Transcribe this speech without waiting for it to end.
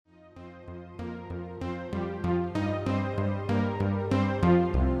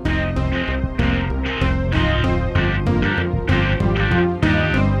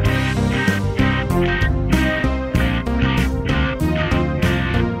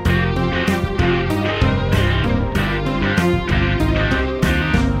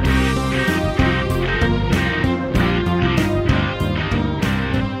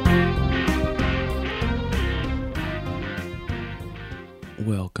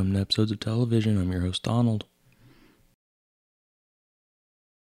Welcome to Episodes of Television. I'm your host, Donald.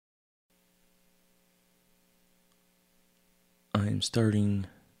 I'm starting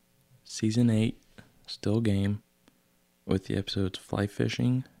Season 8, Still Game, with the episodes Fly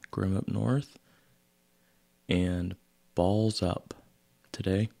Fishing, Grim Up North, and Balls Up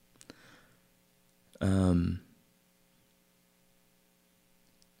today.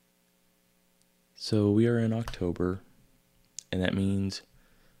 So we are in October, and that means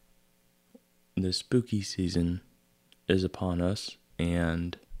the spooky season is upon us,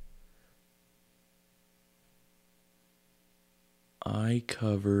 and I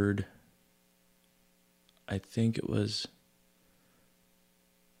covered, I think it was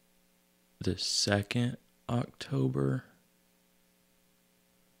the 2nd October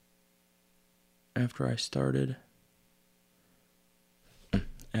after I started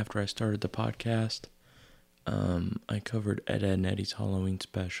the podcast. I covered Ed, Edd n Eddy's Halloween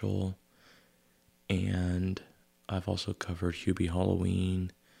special, and I've also covered Hubie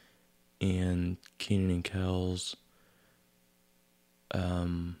Halloween and Kenan and Kel's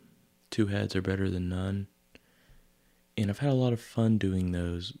Two Heads Are Better Than None. And I've had a lot of fun doing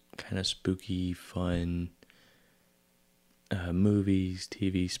those kind of spooky, fun movies,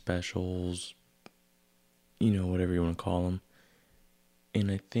 TV specials, whatever you want to call them.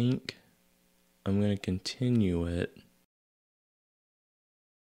 And I think I'm going to continue it.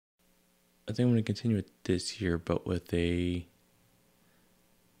 I think I'm going to continue it this year, but with a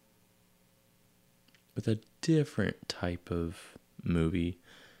different type of movie.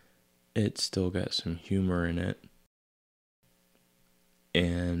 It's still got some humor in it.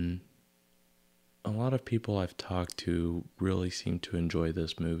 And a lot of people I've talked to really seem to enjoy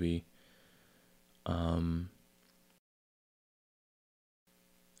this movie. I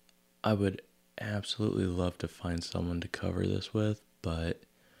would absolutely love to find someone to cover this with, but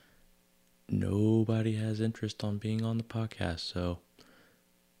nobody has interest on being on the podcast, so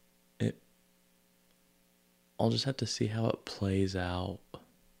I'll just have to see how it plays out.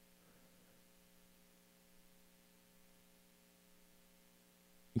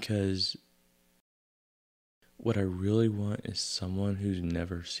 Because what I really want is someone who's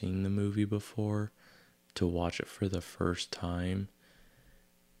never seen the movie before to watch it for the first time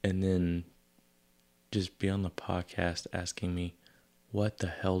and then just be on the podcast asking me, what the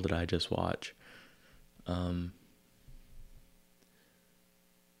hell did I just watch?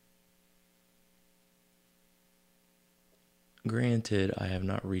 Granted, I have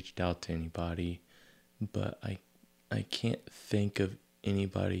not reached out to anybody, but I can't think of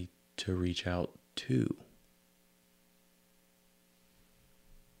anybody to reach out to.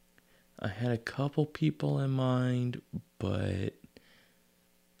 I had a couple people in mind, but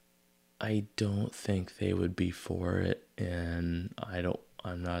I don't think they would be for it, and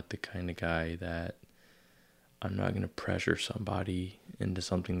I'm not the kind of guy that I'm not going to pressure somebody into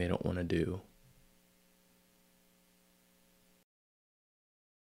something they don't want to do.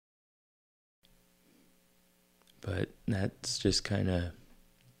 But that's just kind of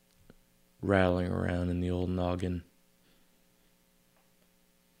rattling around in the old noggin.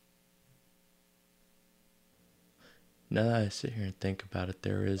 Now that I sit here and think about it,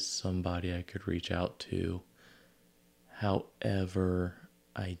 there is somebody I could reach out to. However,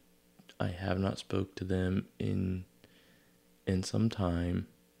 I have not spoke to them in some time,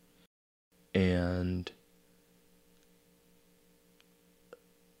 and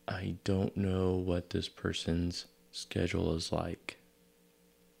I don't know what this person's schedule is like.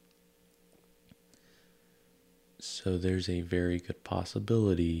 So there's a very good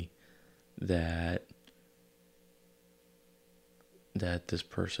possibility that this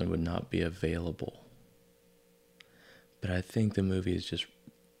person would not be available. But I think the movie is just...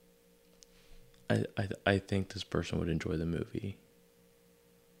 I think this person would enjoy the movie.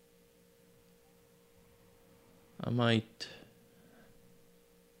 I might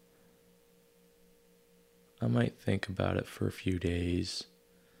think about it for a few days.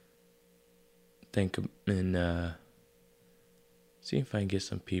 Think and see if I can get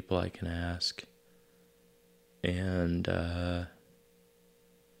some people I can ask. And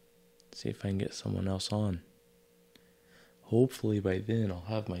see if I can get someone else on. Hopefully by then I'll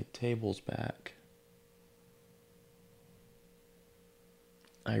have my tables back.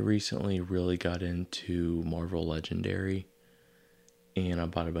 I recently really got into Marvel Legendary, and I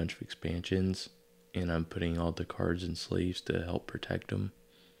bought a bunch of expansions, and I'm putting all the cards in sleeves to help protect them.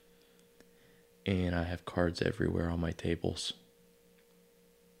 And I have cards everywhere on my tables.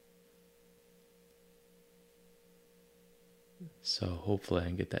 So hopefully I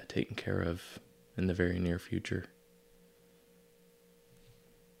can get that taken care of in the very near future.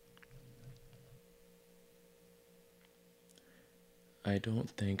 I don't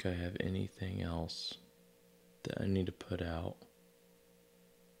think I have anything else that I need to put out.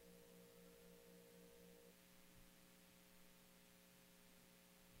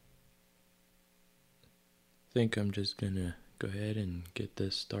 I think I'm just gonna go ahead and get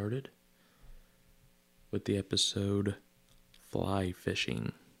this started with the episode Fly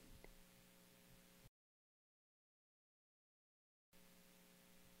Fishing.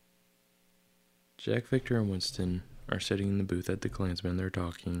 Jack, Victor, and Winston are sitting in the booth at the Klansmen. They're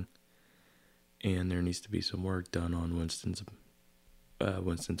talking, and there needs to be some work done on Winston's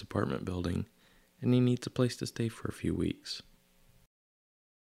apartment building, and he needs a place to stay for a few weeks.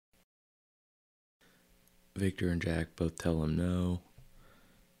 Victor and Jack both tell him no,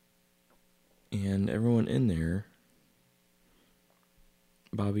 and everyone in there,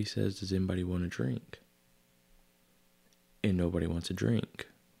 Bobby says, does anybody want a drink? And nobody wants a drink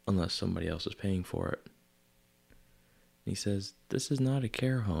unless somebody else is paying for it. He says, this is not a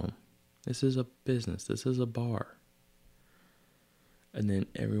care home. This is a business. This is a bar. And then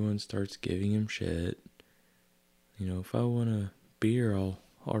everyone starts giving him shit. If I want a beer, I'll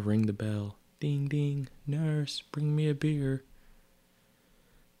ring the bell. Ding, ding, nurse, bring me a beer.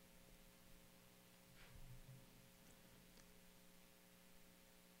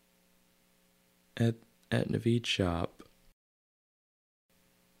 At Naveed's shop,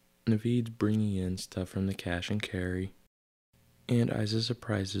 Naveed's bringing in stuff from the cash and carry, and Isa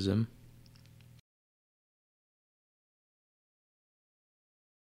surprises him.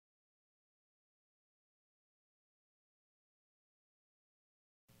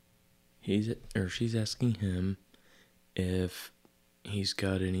 She's asking him if he's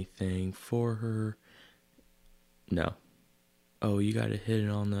got anything for her. No. Oh, you got it hidden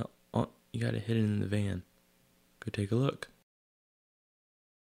in the van. Go take a look.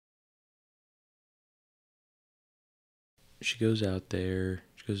 She goes out there.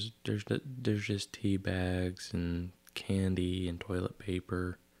 She goes, there's just tea bags and candy and toilet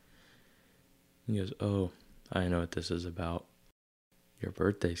paper. He goes, oh, I know what this is about. Your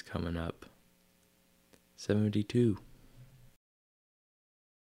birthday's coming up. 72.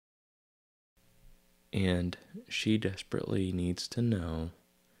 And she desperately needs to know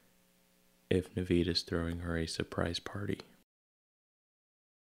if Naveed is throwing her a surprise party.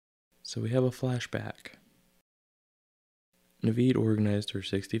 So we have a flashback. Naveed organized her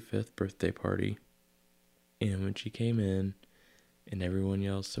 65th birthday party, and when she came in and everyone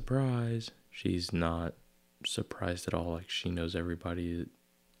yells surprise, she's not surprised at all, like she knows everybody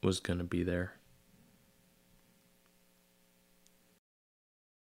was gonna be there.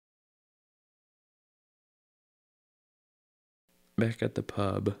 Back at the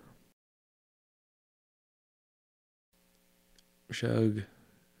pub, Shug,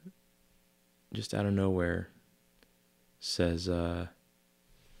 just out of nowhere, says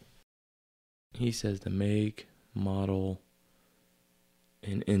he says the make, model,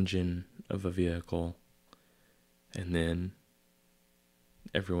 and engine of a vehicle, and then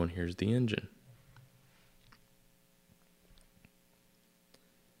everyone hears the engine.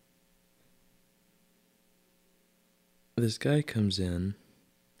 This guy comes in.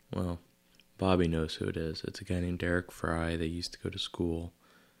 Well, Bobby knows who it is. It's a guy named Derek Fry. They used to go to school,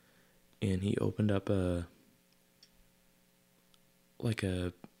 and he opened up a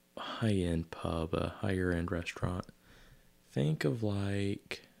high-end pub, a higher-end restaurant. Think of a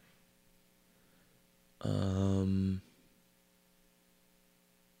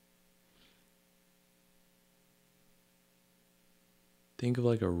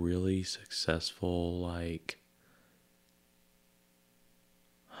really successful,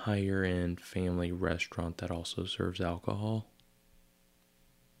 higher-end family restaurant that also serves alcohol.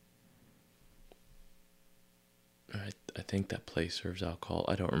 I think that place serves alcohol.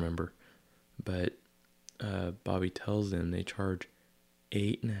 I don't remember. But Bobby tells them they charge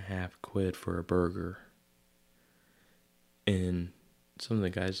 $8.50 for a burger. And some of the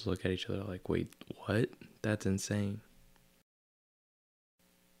guys look at each other like, wait, what? That's insane.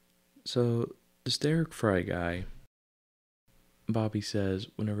 So this Derek Fry guy, Bobby says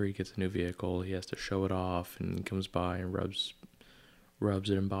whenever he gets a new vehicle, he has to show it off, and he comes by and rubs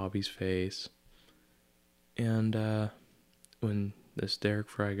it in Bobby's face. And when this Derek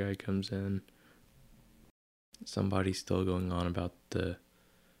Fry guy comes in, somebody's still going on about the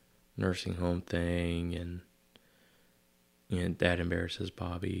nursing home thing, and that embarrasses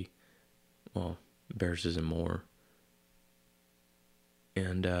Bobby. Well, embarrasses him more.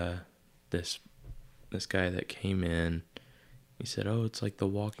 And this guy that came in, he said, oh, it's like The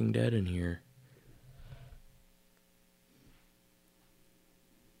Walking Dead in here.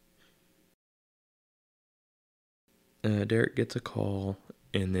 Derek gets a call,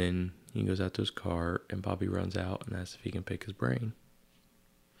 and then he goes out to his car, and Bobby runs out and asks if he can pick his brain.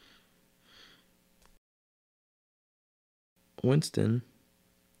 Winston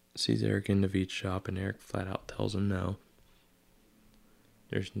sees Eric in Naveed's shop, and Eric flat out tells him no.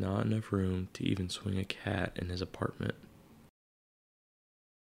 There's not enough room to even swing a cat in his apartment.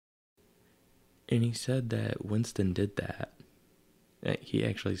 And he said that Winston did that. That he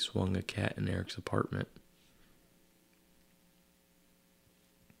actually swung a cat in Eric's apartment.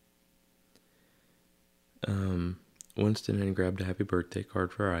 Winston then grabbed a happy birthday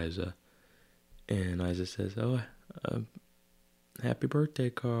card for Isa. And Isa says, "Oh, happy birthday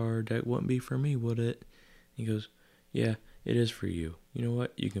card. That wouldn't be for me, would it?" He goes, "Yeah, it is for you. You know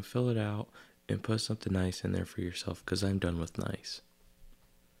what? You can fill it out and put something nice in there for yourself, because I'm done with nice."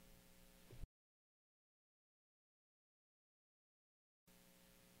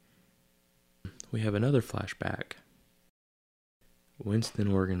 We have another flashback. Winston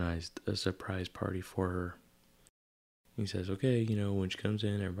organized a surprise party for her. He says, "Okay, when she comes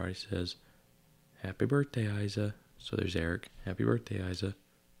in, everybody says, 'Happy birthday, Isa.'" So there's Eric, "Happy birthday, Isa."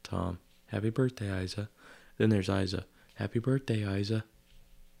 Tom, "Happy birthday, Isa." Then there's Isa, "Happy birthday, Isa."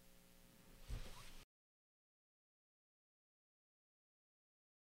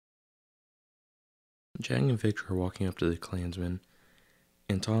 Jack and Victor are walking up to the Klansman,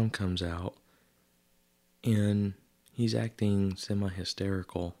 and Tom comes out, and he's acting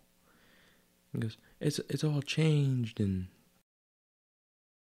semi-hysterical. He goes, it's all changed, and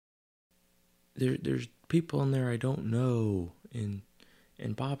there's people in there I don't know, and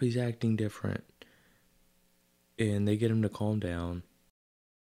Bobby's acting different." And they get him to calm down,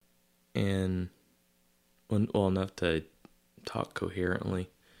 and well enough to talk coherently.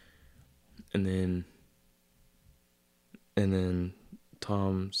 And then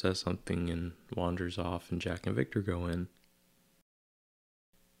Tom says something and wanders off, and Jack and Victor go in.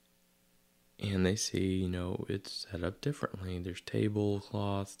 And they see, it's set up differently. There's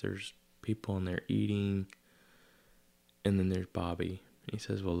tablecloths, there's people in there eating, and then there's Bobby. He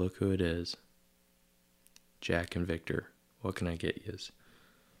says, "Well, look who it is. Jack and Victor. What can I get yous?"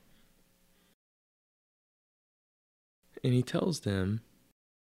 And he tells them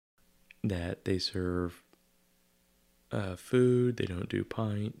that they serve food, they don't do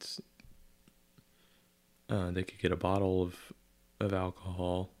pints. They could get a bottle of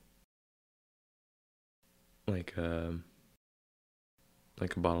alcohol, like a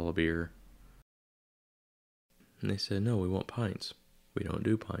bottle of beer. And they said, "No, we want pints. We don't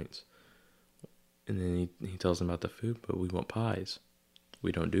do pints." And then he tells them about the food, "But we want pies.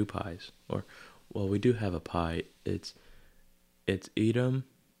 We don't do pies." Or, "Well, we do have a pie. It's Edam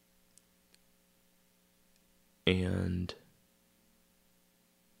and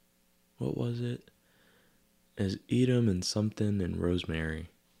what was it? It's Edam and something and rosemary."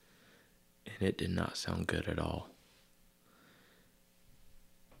 And it did not sound good at all.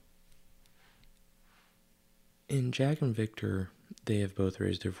 And Jack and Victor, they have both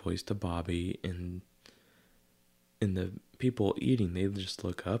raised their voice to Bobby, and the people eating, they just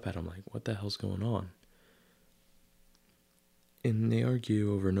look up at him like, "What the hell's going on?" And they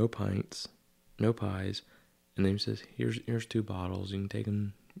argue over no pints, no pies, and then he says, here's 2 bottles, you can take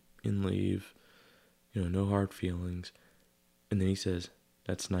them and leave, no hard feelings." And then he says,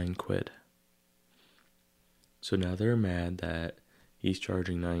 "That's 9 quid. So now they're mad that he's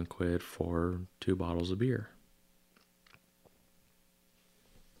charging 9 quid for 2 bottles of beer.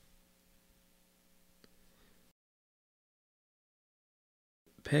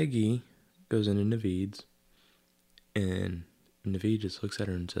 Peggy goes into Naveed's, and Naveed just looks at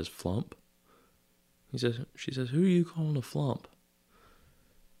her and says, "Flump." She says, "Who are you calling a flump?"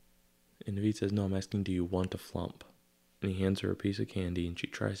 And Naveed says, "No, I'm asking, do you want a flump?" And he hands her a piece of candy, and she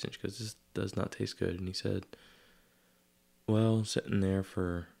tries it, and she goes, "This does not taste good." And he said, "Well, sitting there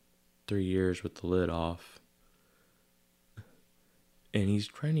for 3 years with the lid off." And he's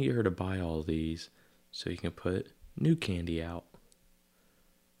trying to get her to buy all these so he can put new candy out.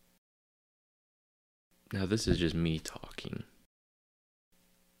 Now, this is just me talking.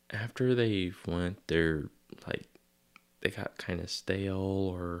 After they went, they got kind of stale,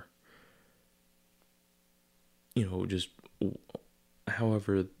 or, just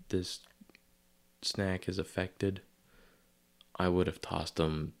however this snack is affected. I would have tossed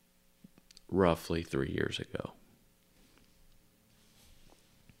them roughly 3 years ago.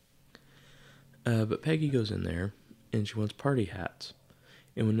 But Peggy goes in there, and she wants party hats.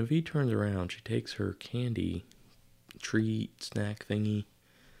 And when Naveed turns around, she takes her candy treat snack thingy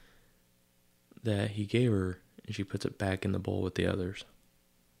that he gave her, and she puts it back in the bowl with the others.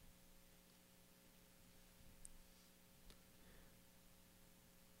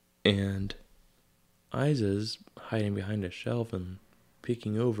 And Isa's hiding behind a shelf and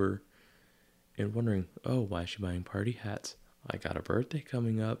peeking over and wondering, oh, why is she buying party hats? I got a birthday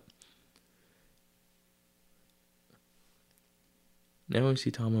coming up. Now we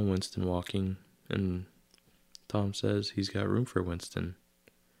see Tom and Winston walking, and Tom says he's got room for Winston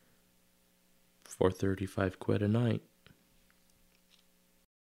for 35 quid a night.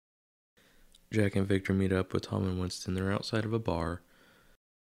 Jack and Victor meet up with Tom and Winston. They're outside of a bar.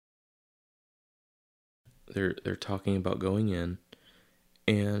 They're talking about going in,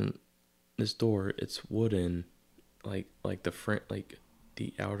 and this door, it's wooden, like the front, like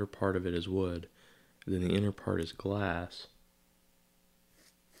the outer part of it is wood, then the inner part is glass.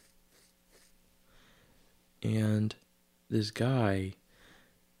 And this guy,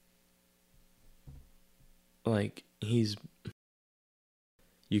 like, you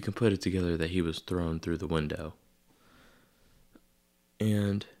can put it together that he was thrown through the window.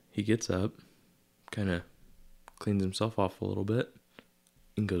 And he gets up, kind of cleans himself off a little bit,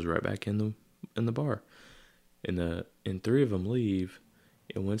 and goes right back in the bar. And three of them leave,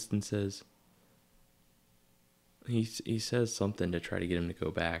 and Winston says, he says something to try to get him to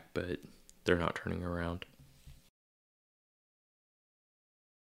go back, but they're not turning around.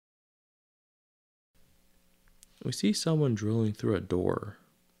 We see someone drilling through a door,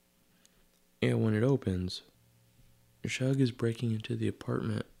 and when it opens, Shug is breaking into the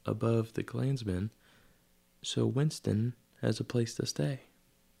apartment above the Klansmen, so Winston has a place to stay.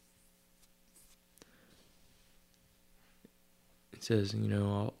 He says,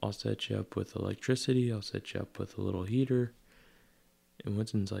 I'll set you up with electricity, I'll set you up with a little heater. And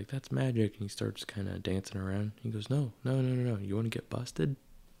Winston's like, that's magic, and he starts kind of dancing around. He goes, no, you want to get busted?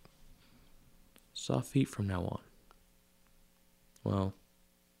 Soft feet from now on. Well,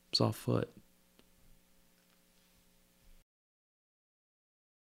 soft foot.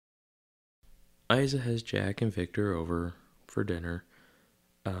 Isa has Jack and Victor over for dinner.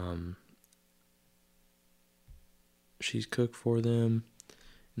 She's cooked for them,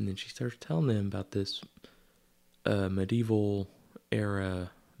 and then she starts telling them about this medieval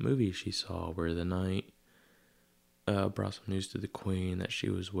era movie she saw where the knight brought some news to the queen that she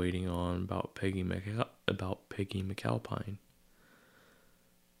was waiting on about Peggy McAlpine.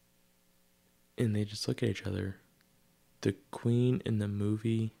 And they just look at each other. The queen in the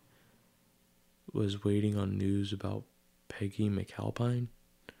movie was waiting on news about Peggy McAlpine?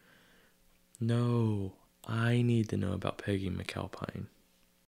 No, I need to know about Peggy McAlpine.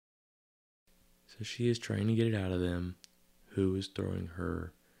 So she is trying to get it out of them who is throwing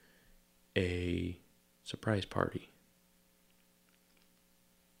her a surprise party.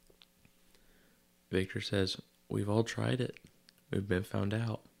 Victor says, we've all tried it. We've been found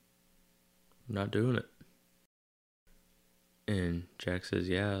out. I'm not doing it. And Jack says,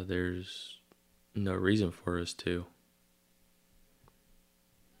 yeah, there's no reason for us to.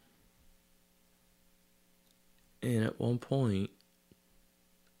 And at one point,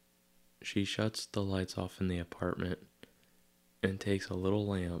 she shuts the lights off in the apartment and takes a little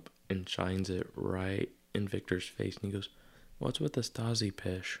lamp and shines it right in Victor's face. And he goes, what's with the Stasi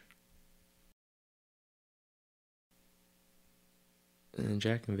pish? And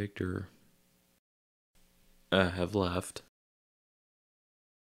Jack and Victor have left.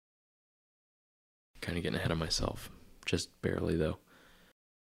 Kind of getting ahead of myself. Just barely, though.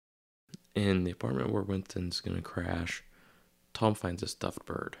 In the apartment where Winston's going to crash, Tom finds a stuffed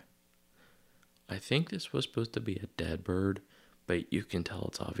bird. I think this was supposed to be a dead bird, but you can tell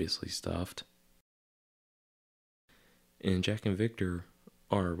it's obviously stuffed. And Jack and Victor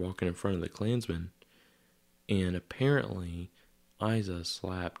are walking in front of the Klansmen, and apparently Isa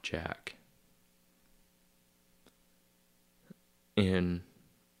slapped Jack. And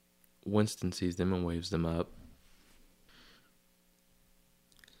Winston sees them and waves them up.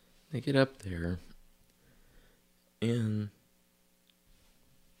 They get up there, and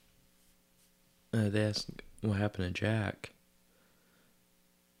they ask what happened to Jack.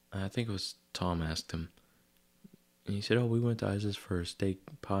 I think it was Tom asked him. And he said, we went to Isa's for a steak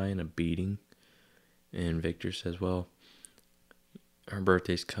pie and a beating. And Victor says, well, her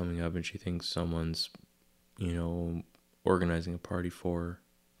birthday's coming up and she thinks someone's, organizing a party for her.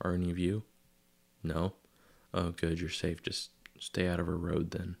 Are any of you? No? Oh, good, you're safe. Just stay out of her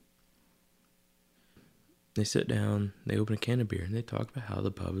road then. They sit down, they open a can of beer, and they talk about how the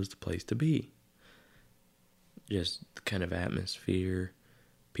pub is the place to be. Just the kind of atmosphere,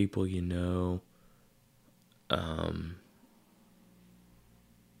 people you know.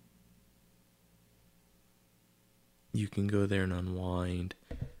 You can go there and unwind.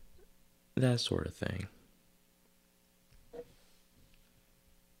 That sort of thing.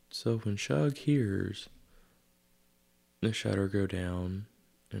 So when Shug hears the shutter go down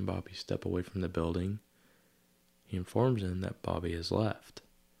and Bobby step away from the building, he informs him that Bobby has left.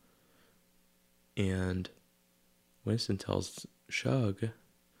 And Winston tells Shug,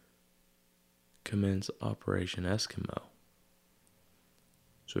 commence Operation Eskimo.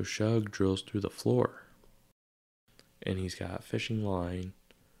 So Shug drills through the floor, and he's got fishing line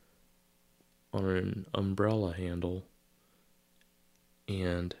on an umbrella handle,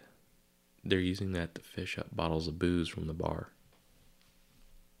 and they're using that to fish up bottles of booze from the bar.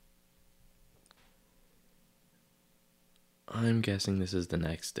 I'm guessing this is the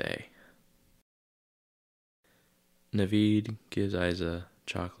next day. Naveed gives Isa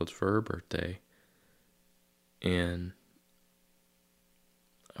chocolates for her birthday, and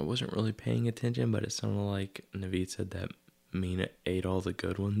I wasn't really paying attention, but it sounded like Naveed said that Mina ate all the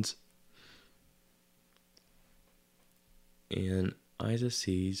good ones. And Isa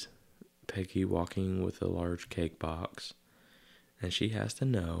sees Peggy walking with a large cake box, and she has to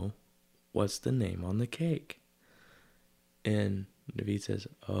know what's the name on the cake. And Naveed says,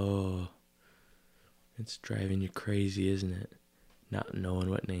 "Oh, it's driving you crazy, isn't it? Not knowing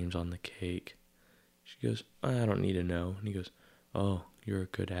what name's on the cake." She goes, "I don't need to know." And he goes, "Oh, you're a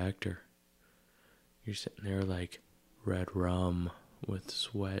good actor. You're sitting there like red rum with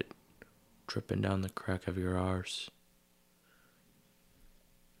sweat dripping down the crack of your arse."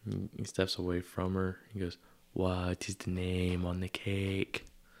 He steps away from her. He goes, "What is the name on the cake?"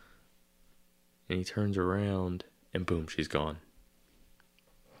 And he turns around, and boom, she's gone.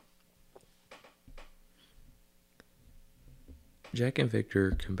 Jack and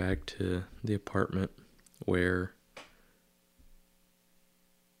Victor come back to the apartment where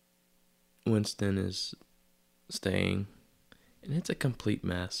Winston is staying, and it's a complete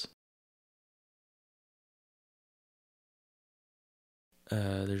mess.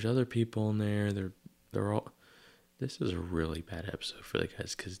 There's other people in there. They're all. This is a really bad episode for the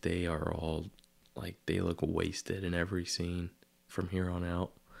guys because they are all like they look wasted in every scene from here on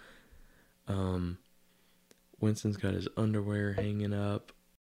out. Winston's got his underwear hanging up,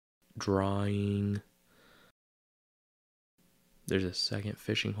 drying. There's a second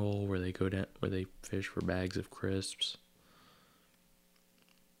fishing hole where they go down, where they fish for bags of crisps.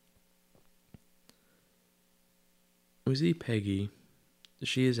 We see Peggy.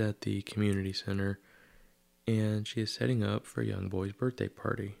 She is at the community center, and she is setting up for a young boy's birthday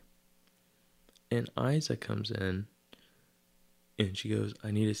party. And Isa comes in, and she goes, "I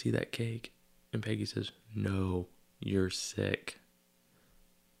need to see that cake." And Peggy says, "No, you're sick."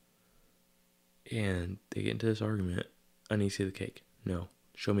 And they get into this argument. "I need to see the cake." "No."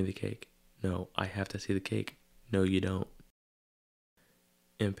 "Show me the cake." "No, I have to see the cake." "No, you don't."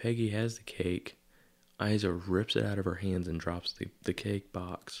 And Peggy has the cake. Isa rips it out of her hands and drops the cake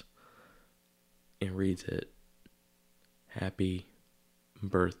box and reads it. "Happy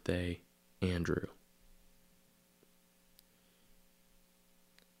birthday, Andrew."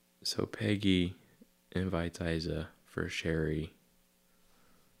 So Peggy invites Isa for sherry,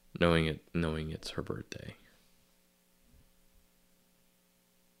 knowing it's her birthday.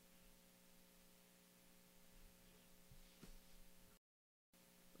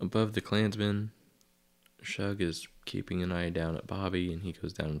 Above the Klansmen, Shug is keeping an eye down at Bobby, and he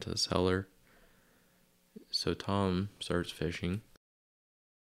goes down into the cellar. So Tom starts fishing.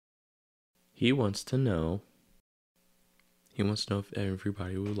 He wants to know if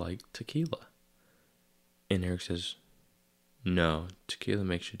everybody would like tequila. And Eric says, "No, tequila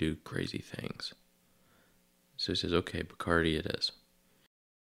makes you do crazy things." So he says, "Okay, Bacardi it is."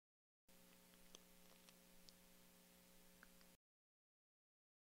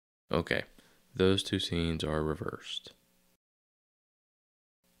 Okay, those two scenes are reversed.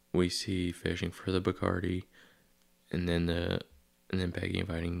 We see fishing for the Bacardi, and then Peggy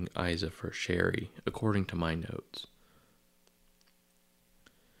inviting Isa for sherry, according to my notes.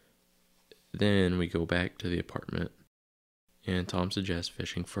 Then we go back to the apartment, and Tom suggests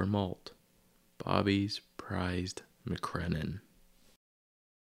fishing for malt, Bobby's prized McCrennan.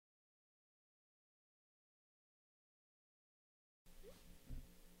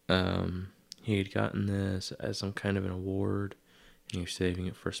 He had gotten this as some kind of an award, and he was saving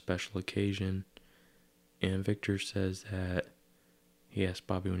it for a special occasion. And Victor says that he asked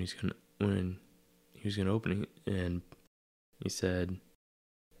Bobby when he was gonna open it, and he said,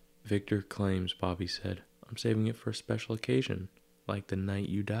 Victor claims Bobby said, "I'm saving it for a special occasion, like the night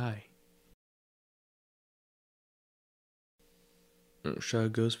you die."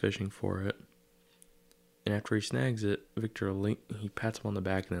 Shug goes fishing for it, and after he snags it, Victor he pats him on the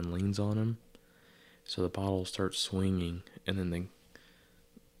back and then leans on him, so the bottle starts swinging, and then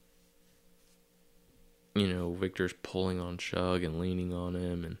Victor's pulling on Shug and leaning on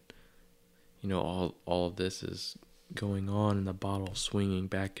him, and all of this is going on, and the bottle swinging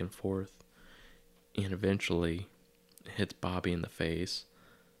back and forth, and eventually it hits Bobby in the face.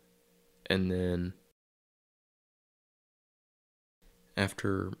 And then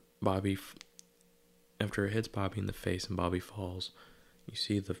after it hits Bobby in the face and Bobby falls, you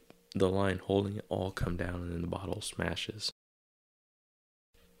see the line holding it all come down, and then the bottle smashes.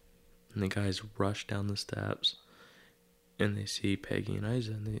 And the guys rush down the steps, and they see Peggy and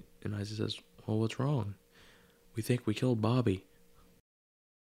Isa, and Isa says, "Well, what's wrong? We think we killed Bobby."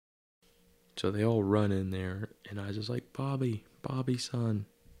 So they all run in there, and Isa's like, "Bobby, son."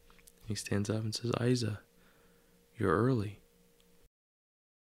 And he stands up and says, "Isa, you're early."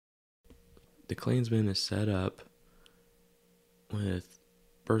 The Klansman is set up with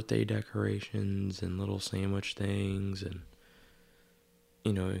birthday decorations and little sandwich things, and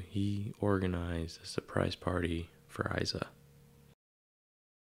he organized a surprise party for Isa.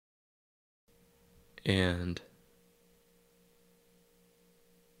 And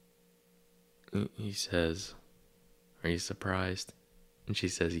he says, "Are you surprised?" And she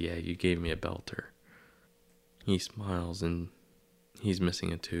says, "Yeah, you gave me a belter." He smiles, and he's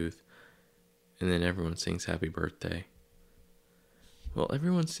missing a tooth. And then everyone sings happy birthday. Well,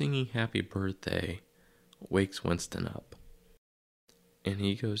 everyone singing happy birthday wakes Winston up. And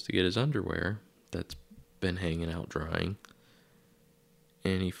he goes to get his underwear that's been hanging out drying.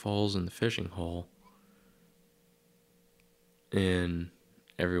 And he falls in the fishing hole. And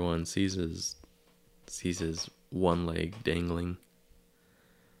everyone sees his one leg dangling.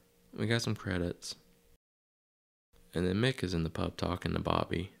 We got some credits. And then Mick is in the pub talking to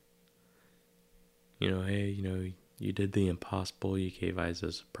Bobby. Hey, you did the impossible. You gave Isa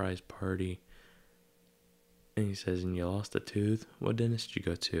a surprise party. And he says, "And you lost a tooth? What dentist did you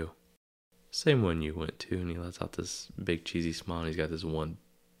go to?" "Same one you went to." And he lets out this big cheesy smile, and he's got this one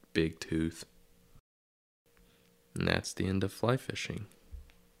big tooth. And that's the end of fly fishing.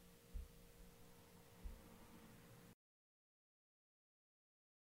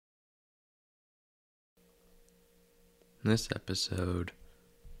 This episode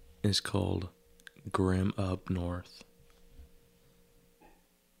is called Grim Up North.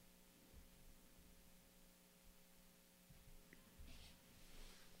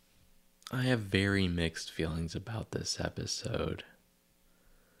 I have very mixed feelings about this episode.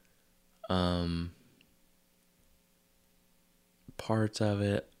 Parts of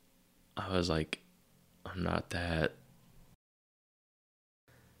it, I was like, I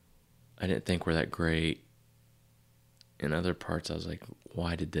didn't think were that great. In other parts, I was like,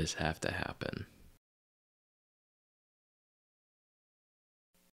 why did this have to happen?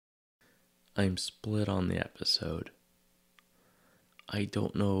 I'm split on the episode. I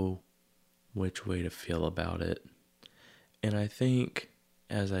don't know which way to feel about it. And I think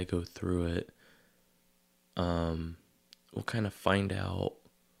as I go through it, we'll kind of find out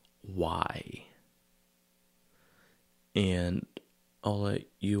why. And I'll let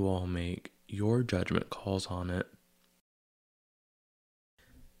you all make your judgment calls on it.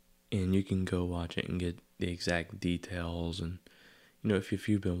 And you can go watch it and get the exact details. And, if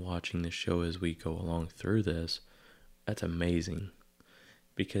you've been watching the show as we go along through this, that's amazing.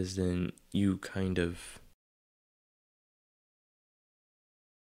 Because then you kind of...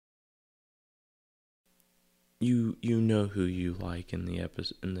 You know who you like in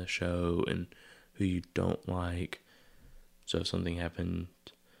the show and who you don't like. So if something happened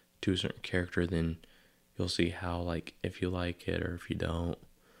to a certain character, then you'll see how, if you like it or if you don't.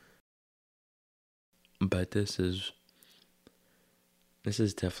 But this is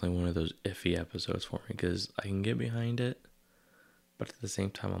definitely one of those iffy episodes for me, because I can get behind it, but at the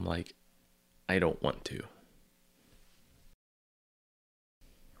same time, I'm like, I don't want to.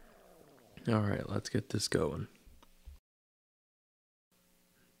 Alright, let's get this going.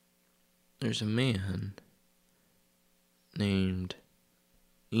 There's a man named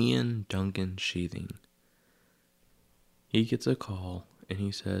Ian Duncan Sheathing. He gets a call, and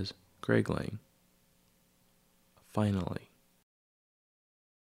he says, "Greg Lang, finally."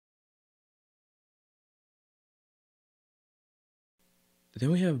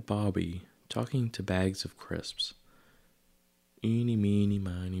 Then we have Bobby talking to Bags of Crisps. "Eeny, meeny,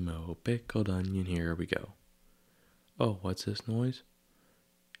 miny, mo, pickled onion, here we go." "Oh, what's this noise?"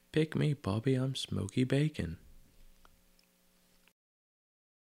 "Pick me, Bobby, I'm Smoky Bacon."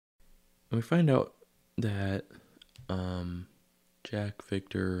 And we find out that Jack,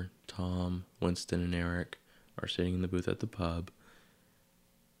 Victor, Tom, Winston, and Eric are sitting in the booth at the pub,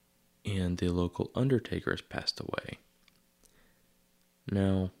 and the local undertaker has passed away.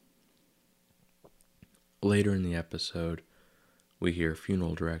 Now, Later in the episode, we hear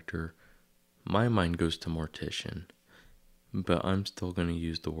funeral director. My mind goes to mortician, but I'm still going to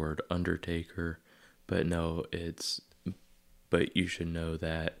use the word undertaker. But no, but you should know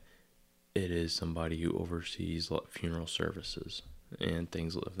that it is somebody who oversees funeral services and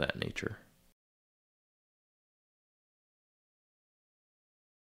things of that nature.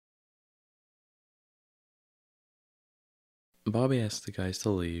 Bobby asks the guys to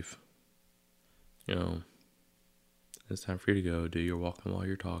leave. It's time for you to go. Do your walking while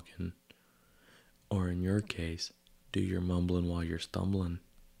you're talking. Or in your case, do your mumbling while you're stumbling.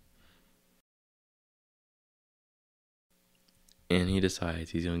 And he decides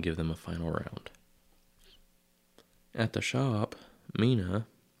he's going to give them a final round. At the shop, Mina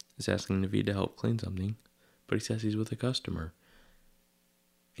is asking Naveed to help clean something, but he says he's with a customer.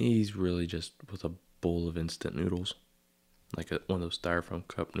 He's really just with a bowl of instant noodles, like one of those styrofoam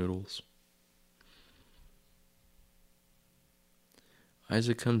cup noodles.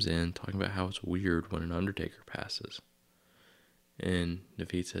 Isaac comes in talking about how it's weird when an undertaker passes. And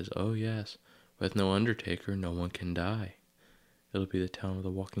Naveed says, oh yes, with no undertaker, no one can die. It'll be the town of the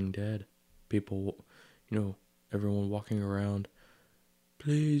walking dead. People, everyone walking around,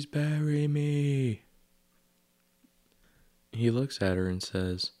 please bury me. He looks at her and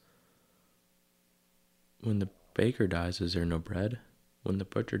says, when the baker dies, is there no bread? When the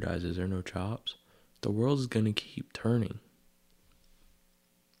butcher dies, is there no chops? The world is going to keep turning.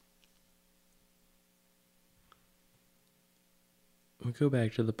 We go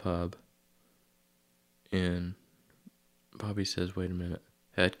back to the pub, and Bobby says, wait a minute,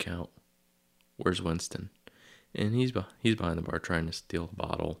 head count. Where's Winston? And he's behind the bar trying to steal the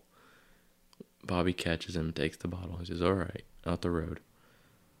bottle. Bobby catches him and takes the bottle. He says, all right, out the road.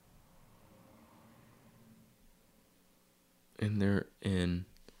 And they're in.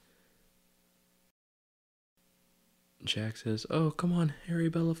 Jack says, oh, come on,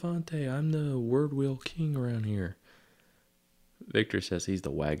 Harry Belafonte. I'm the word wheel king around here. Victor says he's the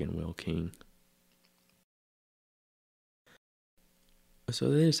wagon wheel king.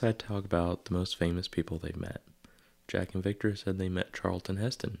 So they decide to talk about the most famous people they've met. Jack and Victor said they met Charlton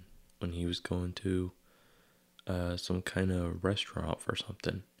Heston when he was going to some kind of restaurant for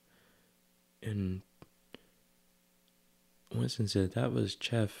something. And Winston said that was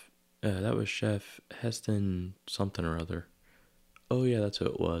Chef Heston something or other. Oh yeah, that's who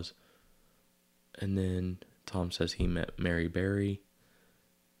it was. And then Tom says he met Mary Berry.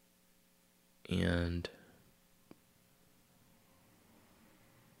 And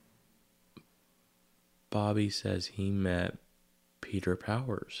Bobby says he met Peter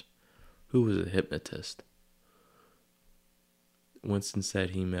Powers, who was a hypnotist. Winston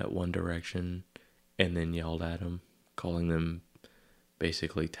said he met One Direction and then yelled at him, calling them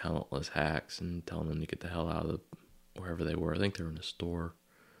basically talentless hacks and telling them to get the hell out of wherever they were. I think they were in a store.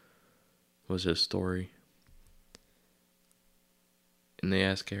 Was his story. And they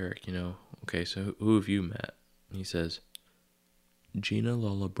ask Eric, okay, so who have you met? And he says, Gina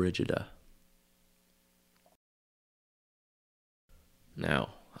Lollobrigida. Now,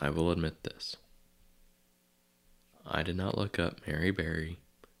 I will admit this. I did not look up Mary Berry,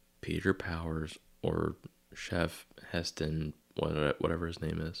 Peter Powers, or Chef Heston, whatever his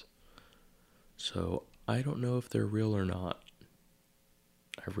name is. So, I don't know if they're real or not.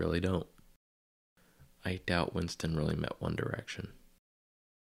 I really don't. I doubt Winston really met One Direction.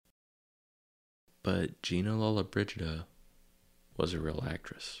 But Gina Lollobrigida was a real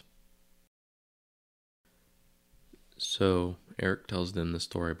actress. So Eric tells them the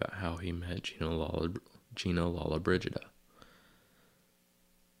story about how he met Gina Lollobrigida.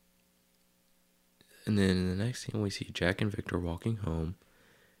 And then in the next scene we see Jack and Victor walking home,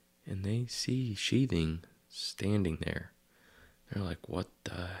 and they see Sheathing standing there. They're like, what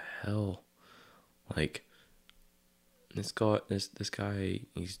the hell? Like, this guy,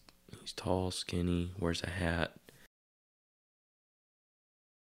 he's tall, skinny, wears a hat.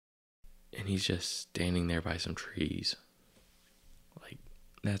 And he's just standing there by some trees. Like,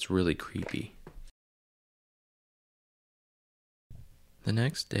 that's really creepy. The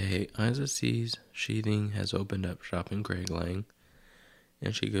next day, Isa sees Sheathing has opened up shop in Greg Lang.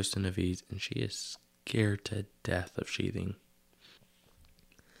 And she goes to Naveed's and she is scared to death of Sheathing.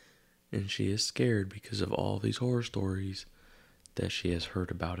 And she is scared because of all these horror stories that she has heard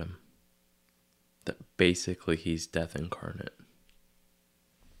about him. That basically he's death incarnate.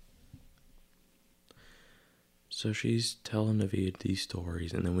 So she's telling Naveed these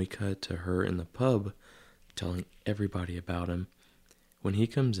stories, and then we cut to her in the pub telling everybody about him when he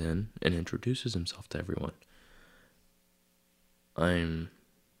comes in and introduces himself to everyone. I'm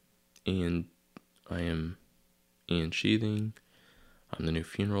Ian I am Ian Sheathing. I'm the new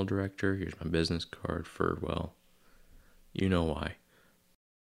funeral director. Here's my business card for, well, you know why.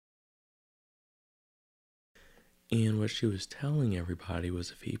 And what she was telling everybody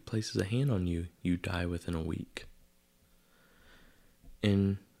was if he places a hand on you, you die within a week.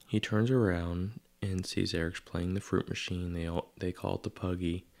 And he turns around and sees Eric's playing the fruit machine. They call it the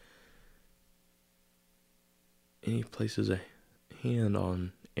Puggy. And he places a hand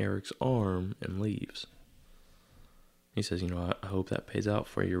on Eric's arm and leaves. He says, I hope that pays out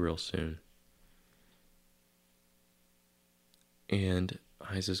for you real soon. And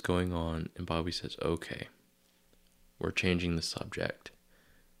Isa's going on, and Bobby says, okay, we're changing the subject.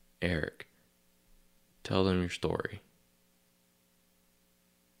 Eric, tell them your story.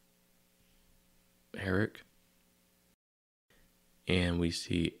 Eric? And we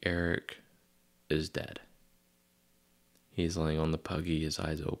see Eric is dead. He's laying on the Puggy, his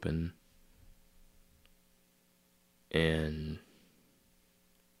eyes open. And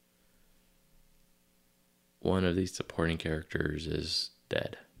one of these supporting characters is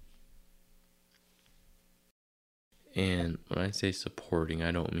dead. And when I say supporting,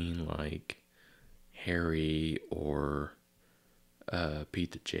 I don't mean like Harry or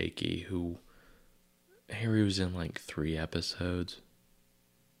Pete the Jakey, who Harry was in like 3 episodes.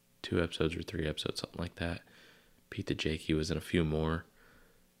 2 episodes or 3 episodes, something like that. Pete the Jakey was in a few more.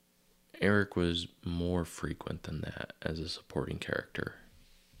 Eric was more frequent than that as a supporting character.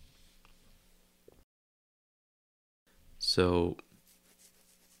 So,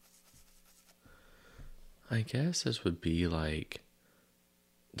 I guess this would be like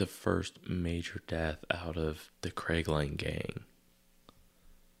the first major death out of the Craigline gang.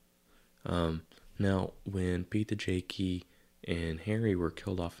 Now, when Pete the Jakey and Harry were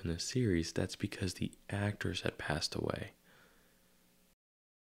killed off in the series, that's because the actors had passed away.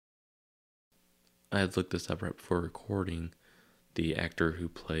 I had looked this up right before recording. The actor who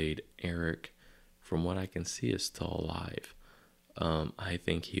played Eric, from what I can see, is still alive. I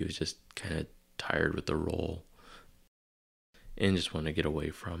think he was just kind of tired with the role and just wanted to get away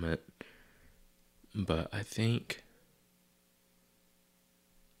from it. But I think,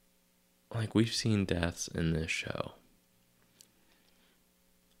 like, we've seen deaths in this show.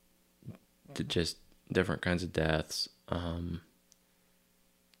 Just different kinds of deaths.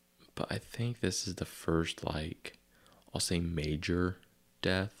 But I think this is the first, like, I'll say major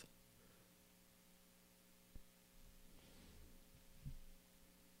death.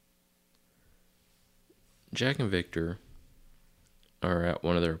 Jack and Victor are at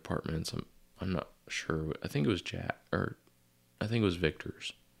one of their apartments. I'm not sure. I think it was Jack, or I think it was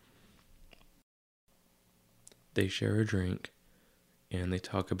Victor's. They share a drink, and they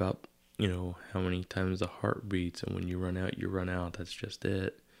talk about, how many times the heart beats, and when you run out, you run out. That's just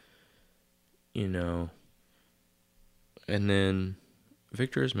it. And then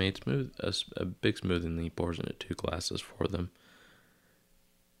Victor has made a big smoothie, and he pours into 2 glasses for them.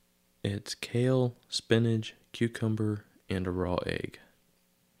 It's kale, spinach, cucumber, and a raw egg.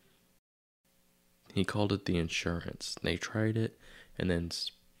 He called it the insurance. They tried it and then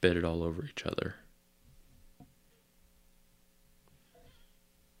spit it all over each other.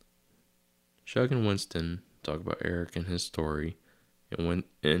 Shug and Winston talk about Eric and his story,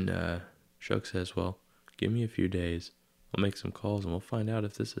 and Shug says, well, give me a few days. I'll make some calls and we'll find out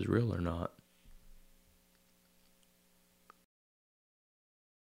if this is real or not.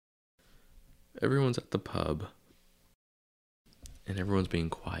 Everyone's at the pub, and everyone's being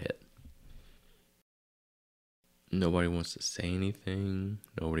quiet. Nobody wants to say anything.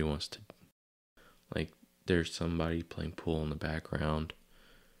 Nobody wants to, there's somebody playing pool in the background.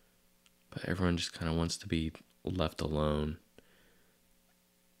 But everyone just kind of wants to be left alone.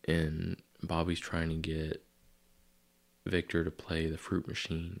 And Bobby's trying to get Victor to play the fruit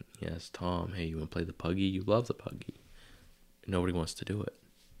machine. He asks Tom, hey, you want to play the Puggy? You love the Puggy. Nobody wants to do it.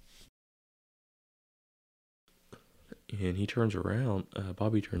 And he turns around,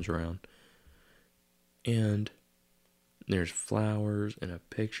 Bobby turns around, and there's flowers and a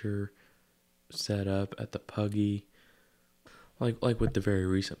picture set up at the Puggy. Like with the very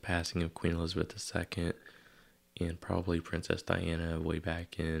recent passing of Queen Elizabeth II and probably Princess Diana way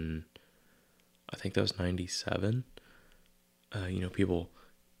back in, I think that was 97. People,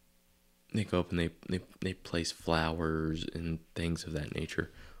 they go up and they place flowers and things of that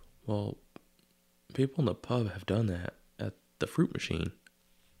nature. Well, people in the pub have done that at the fruit machine.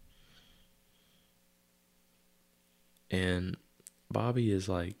 And Bobby is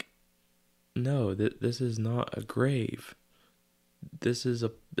like, no, this is not a grave. This is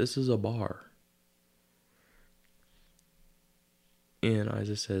a bar. And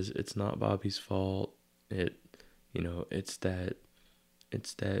Isa says it's not Bobby's fault. It's that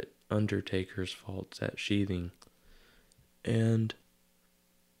Undertaker's fault. It's that sheathing. And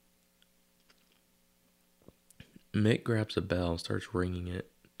Mick grabs a bell and starts ringing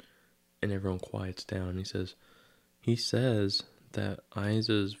it, and everyone quiets down. He says that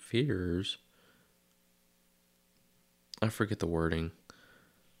Isa's fears, I forget the wording,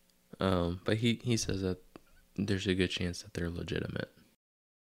 but he says that there's a good chance that they're legitimate.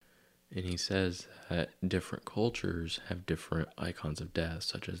 And he says that different cultures have different icons of death,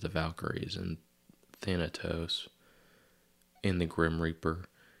 such as the Valkyries and Thanatos and the Grim Reaper.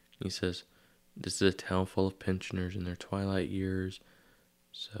 He says, this is a town full of pensioners in their twilight years,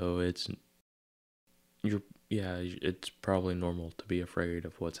 so it's probably normal to be afraid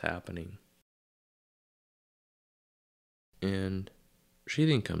of what's happening. And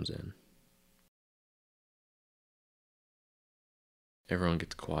sheathing comes in. Everyone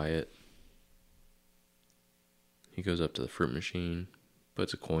gets quiet. He goes up to the fruit machine,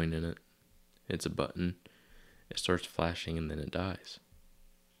 puts a coin in it, hits a button, it starts flashing, and then it dies.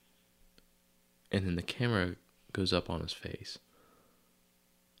 And then the camera goes up on his face.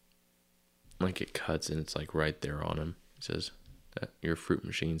 Like it cuts and it's like right there on him. It says that your fruit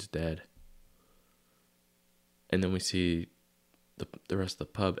machine's dead. And then we see the rest of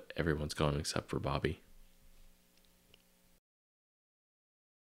the pub, everyone's gone except for Bobby.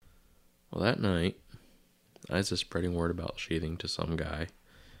 Well, that night, Isa's spreading word about sheathing to some guy.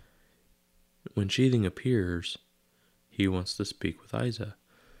 When sheathing appears, he wants to speak with Isa.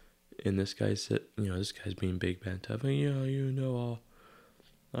 And this guy's being big bad tough. I ain't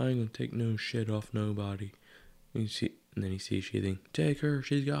gonna take no shit off nobody. And then he sees sheathing. Take her,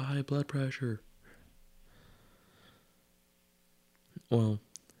 she's got high blood pressure. Well,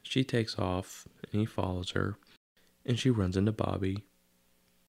 she takes off, and he follows her, and she runs into Bobby.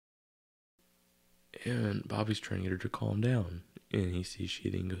 And Bobby's trying to get her to calm down. And he sees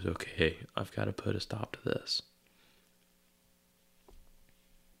sheathing and goes, okay, I've got to put a stop to this.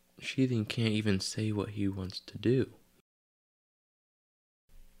 Sheathing can't even say what he wants to do.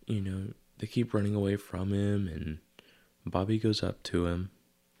 They keep running away from him, and Bobby goes up to him,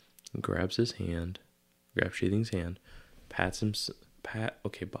 grabs sheathing's hand,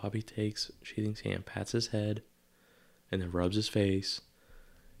 Bobby takes sheathing's hand, pats his head, and then rubs his face,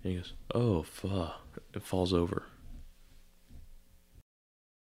 and he goes, oh, fuck, and falls over.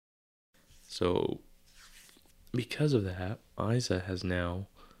 So, because of that, Isa has now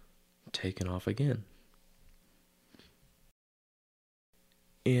taken off again.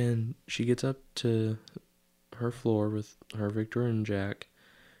 And she gets up to her floor with her, Victor, and Jack,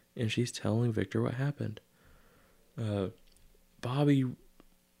 and she's telling Victor what happened. Bobby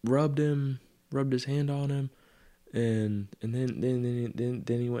rubbed his hand on him, and then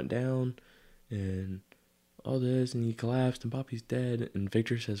he went down, and all this, and he collapsed, and Bobby's dead. And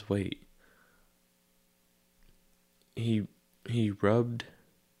Victor says, wait, Bobby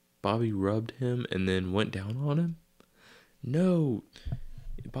rubbed him and then went down on him? No,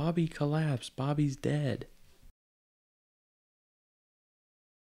 Bobby collapsed. Bobby's dead.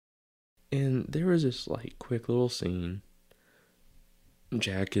 And there was this quick little scene.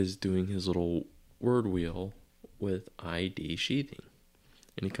 Jack is doing his little word wheel with ID sheathing.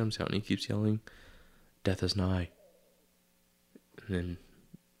 And he comes out and he keeps yelling, death is nigh. And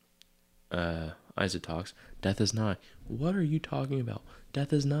then Isa talks, death is nigh. What are you talking about?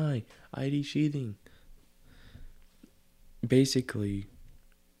 Death is nigh. ID sheathing. Basically,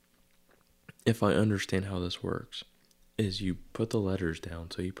 if I understand how this works, is you put the letters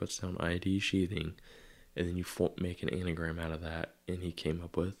down. So he puts down ID sheathing, and then you make an anagram out of that, and he came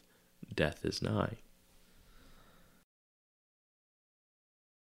up with death is nigh.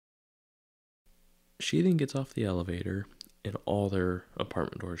 Sheathing gets off the elevator, and all their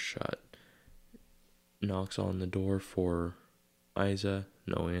apartment doors shut. Knocks on the door for Isa,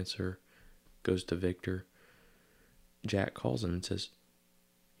 no answer. Goes to Victor. Jack calls him and says,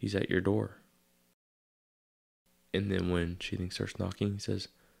 he's at your door. And then when Sheathing starts knocking, he says,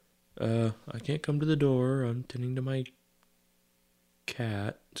 I can't come to the door. I'm tending to my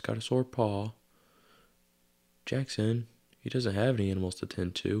cat. It's got a sore paw. Jackson, he doesn't have any animals to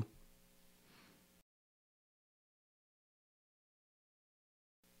tend to.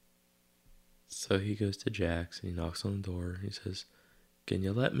 So he goes to Jack's and he knocks on the door. He says, can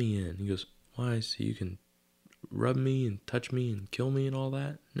you let me in? He goes, why? So you can rub me and touch me and kill me and all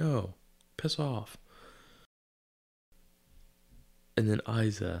that? No, piss off. And then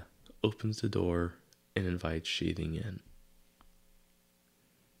Isa opens the door and invites Sheathing in.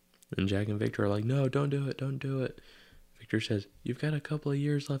 And Jack and Victor are like, no, don't do it, don't do it. Victor says, "You've got a couple of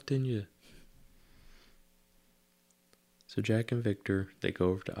years left in you." So Jack and Victor, they go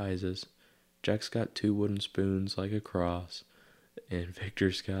over to Isa's. Jack's got 2 wooden spoons like a cross, and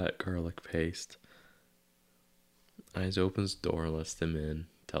Victor's got garlic paste. Isa opens the door, lets them in,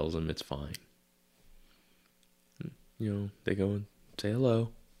 tells them it's fine. They go and say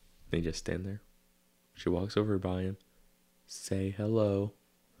hello. They just stand there. She walks over by him. Say hello.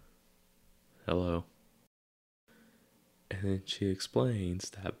 Hello. And then she explains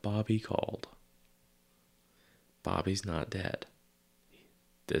that Bobby called. Bobby's not dead.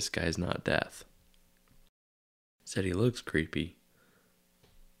 This guy's not death. Said he looks creepy,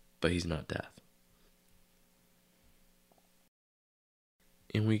 but he's not death.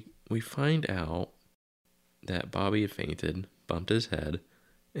 And we find out that Bobby had fainted, bumped his head,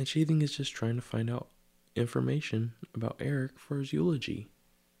 and Sheathing is just trying to find out information about Eric for his eulogy.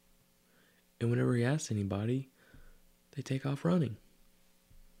 And whenever he asks anybody, they take off running.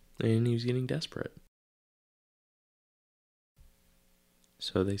 And he was getting desperate.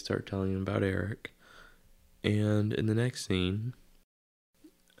 So they start telling him about Eric. And in the next scene,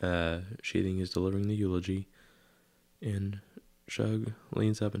 Sheathing is delivering the eulogy, and Shug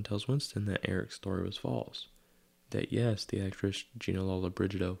leans up and tells Winston that Eric's story was false. That yes, the actress Gina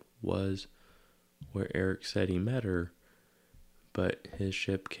Lollobrigida was where Eric said he met her, but his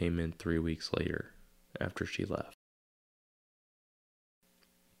ship came in 3 weeks later, after she left.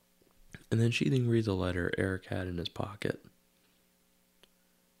 And then Sheathing reads a letter Eric had in his pocket.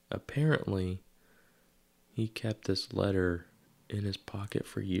 Apparently, he kept this letter in his pocket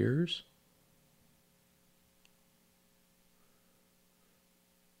for years.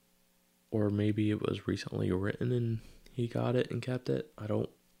 Or maybe it was recently written and he got it and kept it. I don't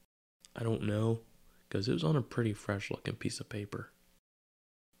know, because it was on a pretty fresh looking piece of paper.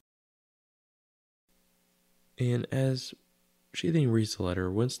 And as Sheathing reads the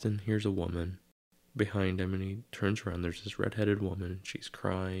letter, Winston hears a woman behind him, and he turns around. There's this red-headed woman, and she's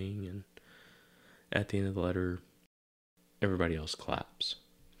crying, and at the end of the letter, everybody else claps.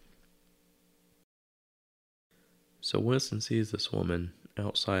 So Winston sees this woman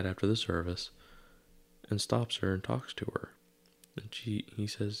outside after the service and stops her and talks to her. And he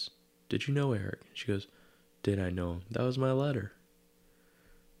says, "Did you know Eric?" And she goes, "Did I know him? That was my letter."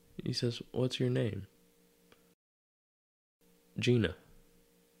 He says, "What's your name?" "Gina."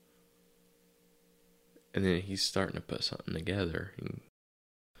 And then he's starting to put something together.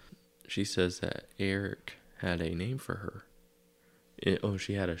 She says that Eric had a name for her.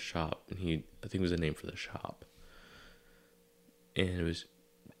 She had a shop, and I think it was a name for the shop. And it was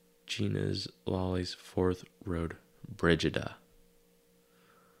Gina's Lolly's 4th Road Brigida.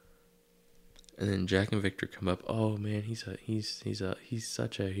 And then Jack and Victor come up. "Oh man, he's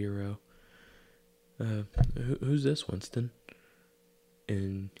such a hero. Who's this, Winston?"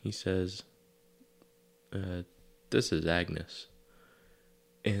 And he says, "This is Agnes."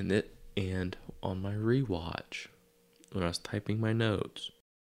 And on my rewatch, when I was typing my notes,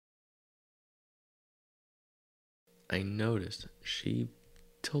 I noticed she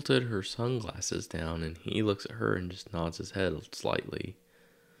tilted her sunglasses down, and he looks at her and just nods his head slightly.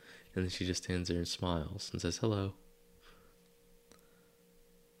 And then she just stands there and smiles and says hello.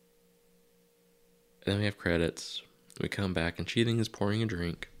 And then we have credits. We come back, and Sheathing is pouring a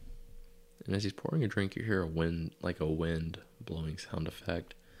drink. And as he's pouring a drink, you hear a wind blowing sound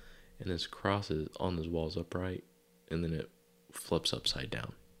effect. And his cross is on his walls upright, and then it flips upside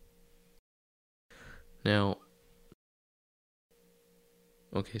down. Now,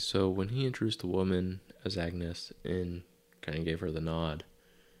 okay, so when he introduced the woman as Agnes and kind of gave her the nod,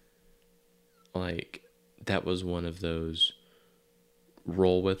 that was one of those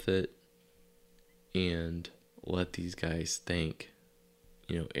roll with it and let these guys think,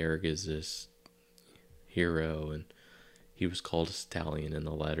 Eric is this hero, and he was called a stallion in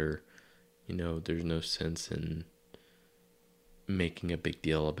the letter. There's no sense in making a big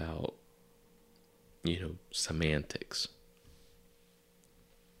deal about, semantics.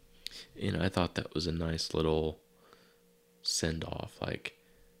 And I thought that was a nice little send-off.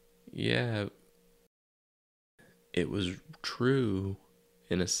 Yeah, it was true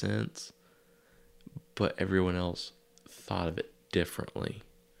in a sense, but everyone else thought of it differently.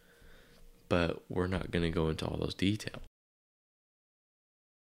 But we're not going to go into all those details.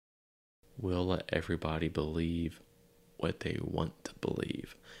 We'll let everybody believe what they want to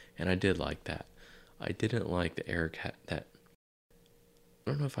believe. And I did like that. I didn't like that Eric had that.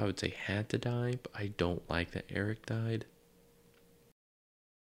 I don't know if I would say had to die, but I don't like that Eric died.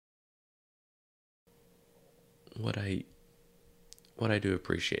 What I do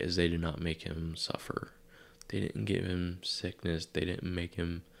appreciate is they did not make him suffer They didn't give him sickness. They didn't make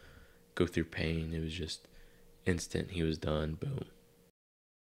him go through pain. It was just instant. He was done. Boom.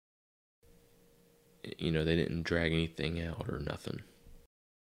 They didn't drag anything out or nothing.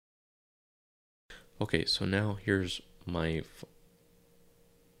 Okay, so now here's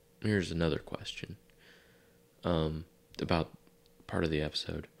another question. About part of the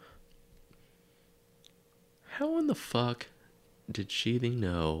episode. How in the fuck did Sheely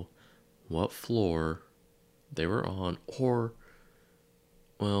know what floor they were on? Or,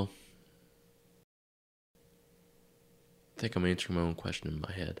 well, I think I'm answering my own question in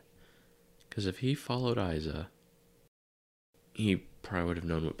my head. Because if he followed Isa, he probably would have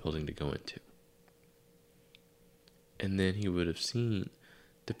known what building to go into. And then he would have seen,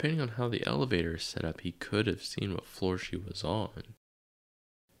 depending on how the elevator is set up, he could have seen what floor she was on.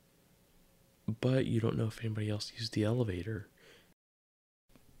 But you don't know if anybody else used the elevator.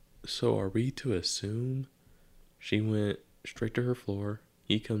 So are we to assume she went straight to her floor,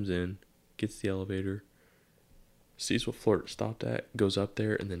 he comes in, gets the elevator, sees what floor it stopped at, goes up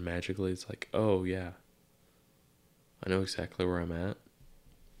there, and then magically it's like, oh yeah, I know exactly where I'm at.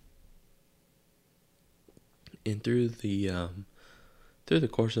 And through the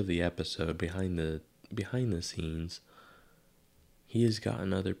course of the episode, behind the scenes, he has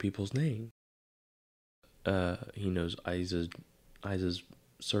gotten other people's names. He knows Isa's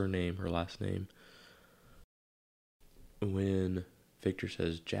surname, her last name. When Victor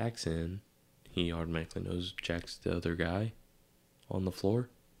says Jackson, he automatically knows Jack's the other guy on the floor.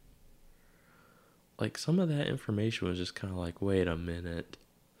 Like, some of that information was just kind of like, wait a minute.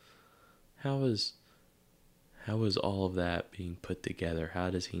 How is all of that being put together? How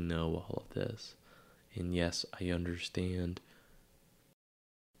does he know all of this? And yes, I understand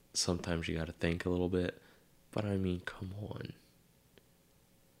sometimes you gotta think a little bit, but I mean, come on.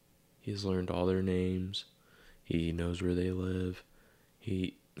 He's learned all their names. He knows where they live.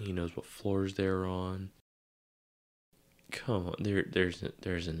 He knows what floors they're on. Come on, there's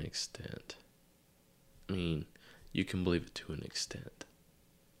an extent. I mean, you can believe it to an extent.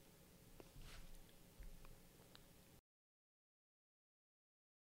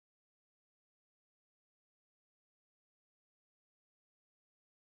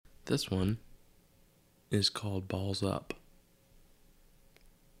 This one is called Balls Up.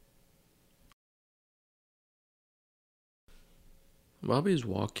 Bobby's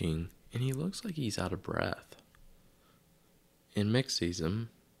walking, and he looks like he's out of breath. And Mick sees him.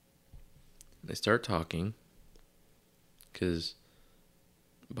 They start talking, because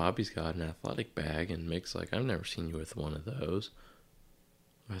Bobby's got an athletic bag, and Mick's like, I've never seen you with one of those.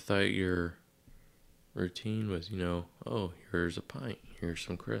 I thought your routine was, oh, here's a pint, here's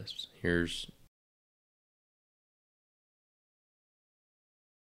some crisps,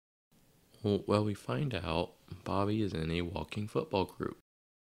 Well, we find out Bobby is in a walking football group.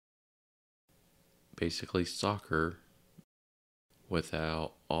 Basically soccer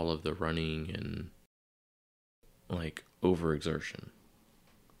without all of the running and, like, overexertion.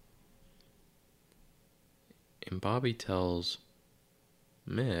 And Bobby tells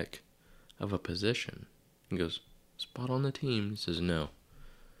Mick of a position. He goes, spot on the team. He says, no.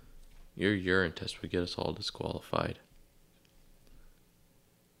 Your urine test would get us all disqualified.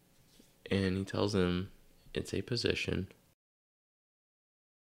 And he tells him it's a position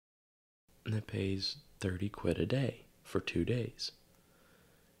that pays 30 quid a day for 2 days.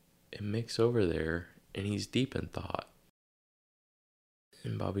 And Mick's over there, and he's deep in thought.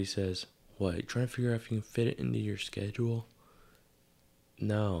 And Bobby says, what, you trying to figure out if you can fit it into your schedule?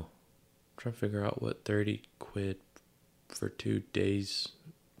 No. I'm trying to figure out what 30 quid for 2 days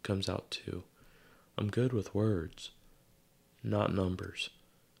comes out to. I'm good with words, not numbers.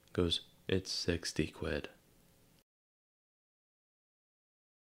 Goes, it's 60 quid.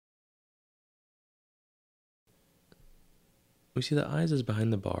 We see that Isa's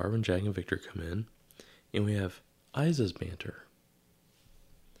behind the bar when Jack and Victor come in, and we have Isa's banter.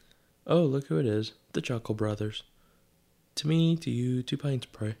 Oh, look who it is, the Chuckle Brothers. To me, to you, 2 pints,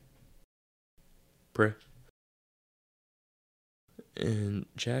 pray. Pray. And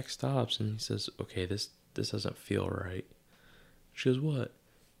Jack stops and he says, okay, this doesn't feel right. She goes, what?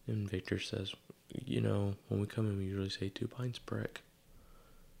 And Victor says, when we come in, we usually say 2 pints, prick.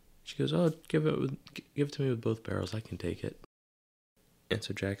 She goes, oh, give it to me with both barrels, I can take it. And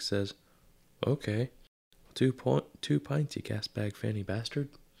so Jack says, okay, 2 pints, you gas bag fanny bastard.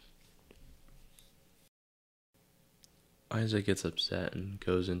 Isa gets upset and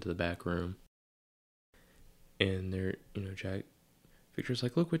goes into the back room. And Victor's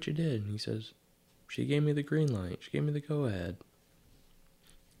like, look what you did. And he says, she gave me the green light. She gave me the go ahead.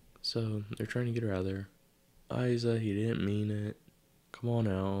 So they're trying to get her out of there. Isa, he didn't mean it. Come on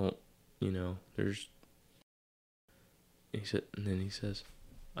out. There's. And then he says,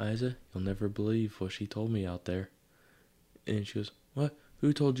 Isa, you'll never believe what she told me out there. And she goes, what?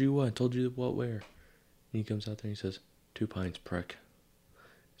 Who told you what? Told you what, where? And he comes out there and he says, 2 pints, prick.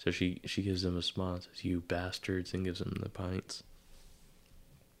 So she gives him a smile and says, you bastards, and gives him the pints.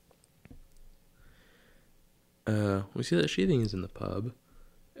 We see that Sheathing is in the pub.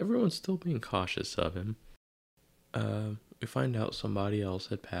 Everyone's still being cautious of him. We find out somebody else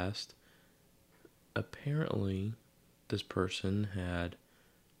had passed. Apparently, this person had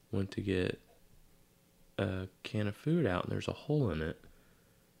went to get a can of food out and there's a hole in it.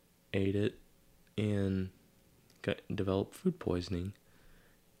 Ate it and developed food poisoning.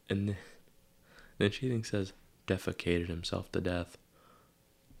 And then Sheathing says, defecated himself to death.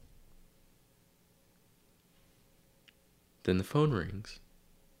 Then the phone rings.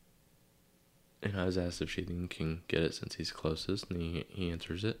 And I was asked if Sheathing can get it since he's closest, and he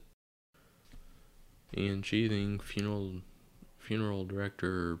answers it. And Sheathing, funeral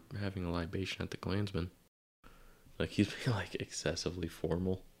director, having a libation at the Klansman. Like, he's being, excessively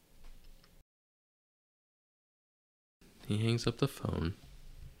formal. He hangs up the phone.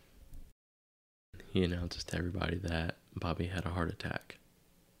 He announces to everybody that Bobby had a heart attack.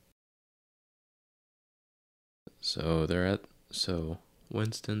 So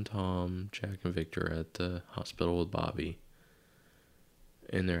Winston, Tom, Jack, and Victor are at the hospital with Bobby.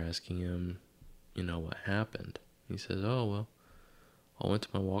 And they're asking him, what happened. He says, oh, well, I went to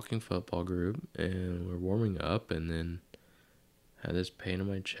my walking football group, and we're warming up, and then had this pain in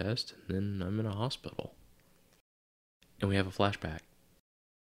my chest, and then I'm in a hospital. And we have a flashback.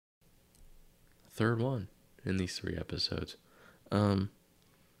 Third one in these 3 episodes.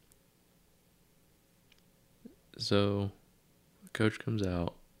 So coach comes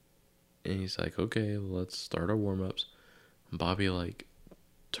out and he's like, okay, let's start our warm-ups. Bobby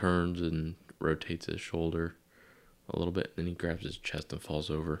turns and rotates his shoulder a little bit, then he grabs his chest and falls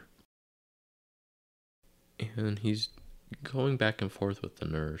over. And he's going back and forth with the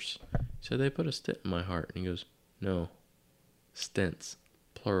nurse. He said, they put a stent in my heart. And he goes, no, stents,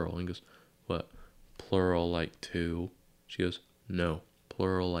 plural. And he goes, what, plural 2? She goes, no,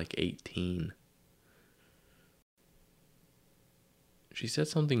 plural 18. She said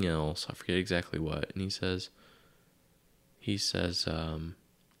something else, I forget exactly what, and he says,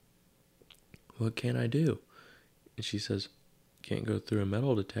 what can I do? And she says, can't go through a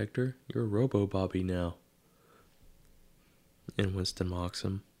metal detector, you're a Robo-Bobby now. And Winston mocks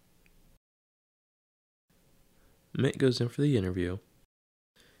him. Mick goes in for the interview,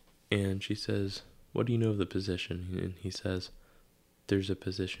 and she says, what do you know of the position? And he says, there's a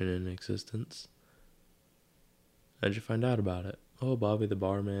position in existence. How'd you find out about it? Oh, Bobby the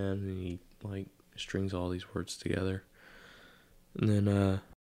barman, and he strings all these words together. And then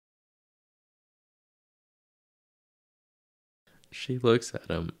she looks at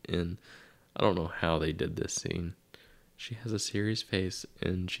him, and I don't know how they did this scene. She has a serious face,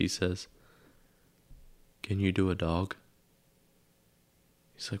 and she says, can you do a dog?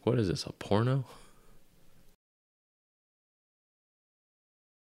 He's like, what is this, a porno?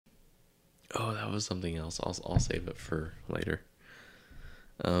 Oh, that was something else. I'll save it for later.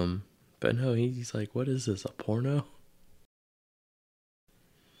 But no, he's like, what is this, a porno?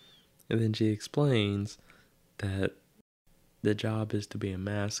 And then she explains that the job is to be a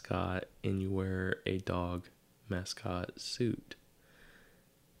mascot and you wear a dog mascot suit.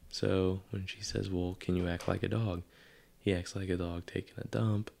 So when she says, well, can you act like a dog? He acts like a dog taking a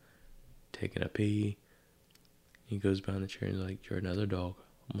dump, taking a pee. He goes behind the chair and he's like, you're another dog.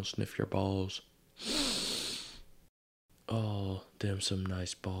 I'm gonna sniff your balls. Oh, them some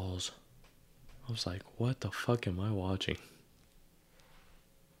nice balls. I was like, what the fuck am I watching?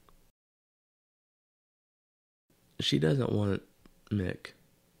 She doesn't want Mick.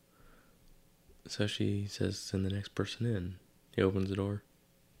 So she says, send the next person in. He opens the door.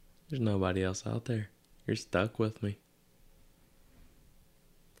 There's nobody else out there. You're stuck with me.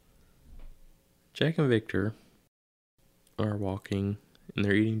 Jack and Victor are walking and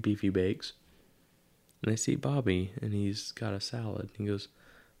they're eating beefy bakes. And they see Bobby and he's got a salad. He goes,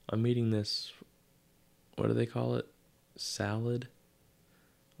 I'm eating this, what do they call it? Salad?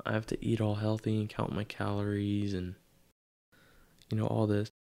 I have to eat all healthy and count my calories and, all this.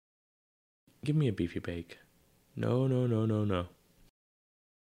 Give me a beefy bake. No.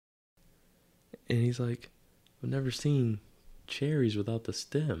 And he's like, I've never seen cherries without the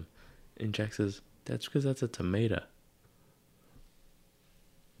stem. And Jack says, that's because that's a tomato.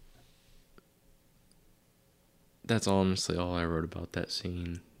 That's honestly all I wrote about that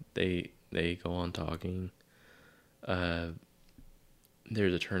scene. They go on talking. Uh,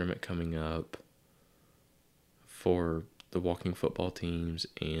 there's a tournament coming up for the walking football teams,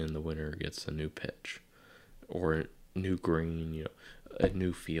 and the winner gets a new pitch or a new green, a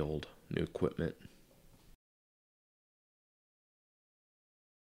new field, new equipment.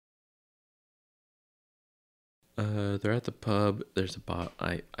 They're at the pub. There's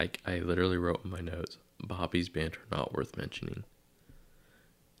I literally wrote in my notes, Bobby's banter not worth mentioning.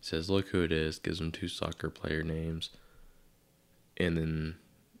 It says, look who it is, gives them two soccer player names, and then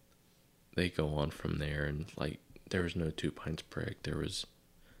they go on from there, and like, there was no 2 pints prick. There was,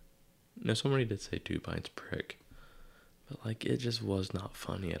 no, somebody did say 2 pints prick, but like, it just was not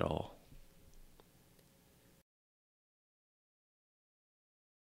funny at all.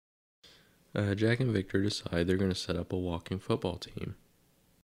 Jack and Victor decide they're going to set up a walking football team.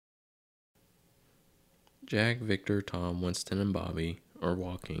 Jack, Victor, Tom, Winston, and Bobby are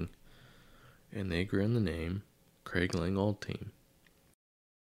walking, and they agree on the name, Craig Langall Team.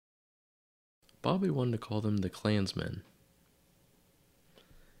 Bobby wanted to call them the Klansmen.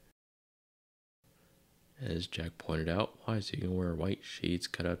 As Jack pointed out, why is he going to wear white sheets,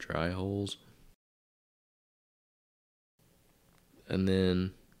 cut out your eye holes? And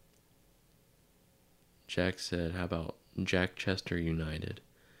then Jack said, how about Jack Chester United?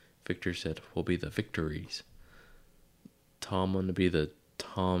 Victor said, we'll be the Victories. Tom wanted to be the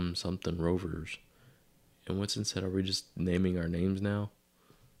Tom something Rovers. And Winston said, are we just naming our names now?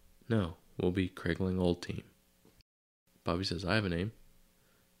 No, we'll be Craig Langall Team. Bobby says, I have a name.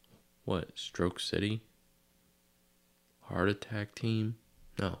 What, Stroke City? Heart Attack Team?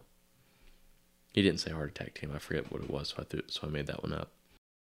 No. He didn't say Heart Attack Team. I forget what it was, so I made that one up.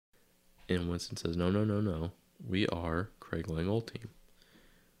 And Winston says, no. We are Craig Langall Team.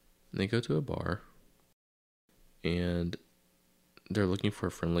 And they go to a bar, and they're looking for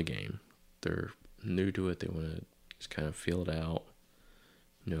a friendly game. They're new to it. They want to just kind of feel it out,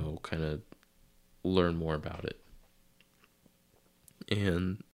 kind of learn more about it.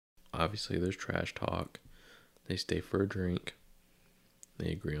 And obviously there's trash talk. They stay for a drink.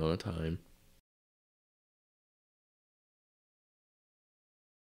 They agree on a time.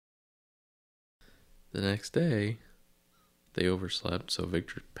 The next day, they overslept, so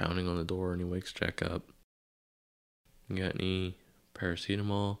Victor's pounding on the door and he wakes Jack up. You got any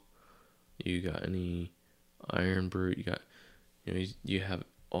paracetamol? You got any Iron Brew? You got, you have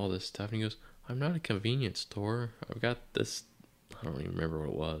all this stuff. And he goes, I'm not a convenience store. I've got this. I don't even remember what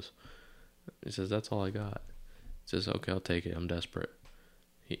it was. He says, that's all I got. He says, okay, I'll take it. I'm desperate.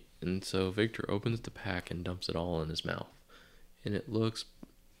 And so Victor opens the pack and dumps it all in his mouth. And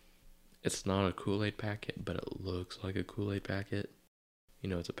it's not a Kool-Aid packet, but it looks like a Kool-Aid packet.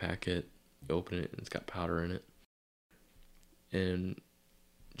 It's a packet. You open it and it's got powder in it. And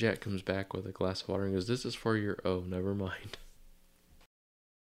Jack comes back with a glass of water and goes, this is for your, oh, never mind.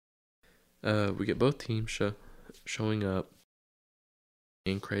 We get both teams showing up,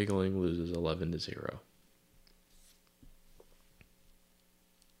 and Craig Lang loses 11-0.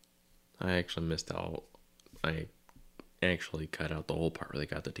 I actually missed out. I actually cut out the whole part where they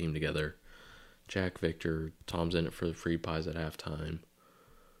got the team together. Jack, Victor, Tom's in it for the free pies at halftime.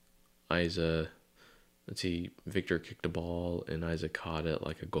 Victor kicked a ball and Isa caught it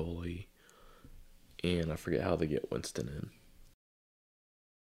like a goalie. And I forget how they get Winston in.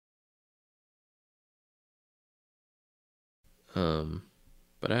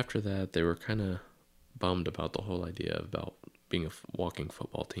 But after that, they were kind of bummed about the whole idea about being a walking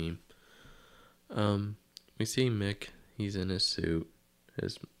football team. We see Mick. He's in his suit,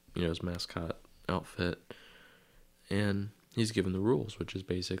 his mascot outfit, and he's given the rules, which is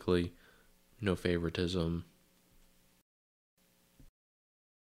basically no favoritism.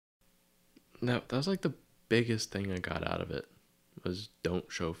 That was like the biggest thing I got out of it, was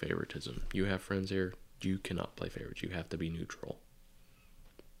don't show favoritism. You have friends here, you cannot play favorites. You have to be neutral.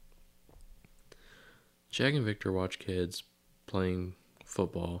 Jack and Victor watch kids playing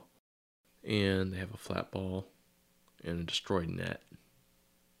football, and they have a flat ball and a destroyed net.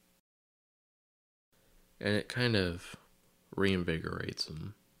 And it kind of reinvigorates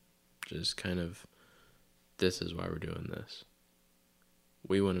them. Just kind of, this is why we're doing this.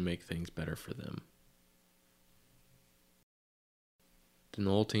 We want to make things better for them. The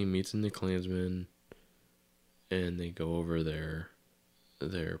whole team meets in the Klansmen, and they go over their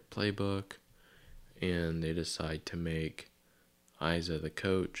playbook, and they decide to make Isa the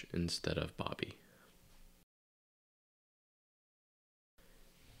coach instead of Bobby.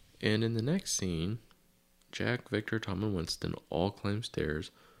 And in the next scene, Jack, Victor, Tom, and Winston all climb stairs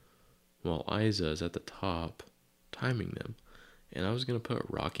while Isa is at the top timing them. And I was going to put a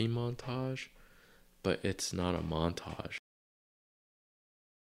Rocky montage, but it's not a montage.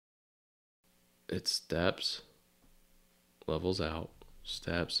 It's steps, levels out,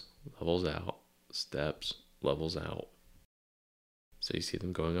 steps, levels out, steps, levels out. So you see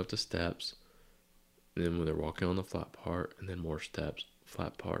them going up the steps, and then when they're walking on the flat part, and then more steps,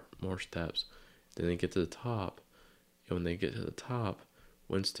 flat part, more steps. Then they get to the top, and when they get to the top,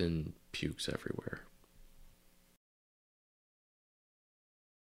 Winston pukes everywhere.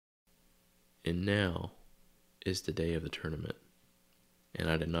 And now is the day of the tournament. And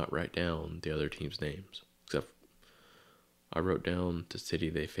I did not write down the other team's names, except I wrote down the city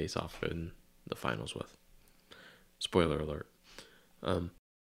they face off in the finals with. Spoiler alert.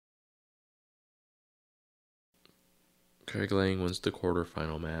 Craig Lang wins the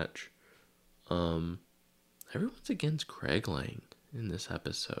quarterfinal match. Everyone's against Craig Lang in this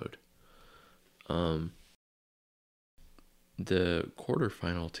episode. The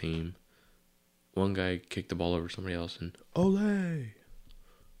quarterfinal team, one guy kicked the ball over somebody else and Ole!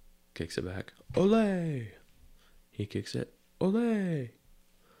 Kicks it back. Ole! He kicks it. Ole!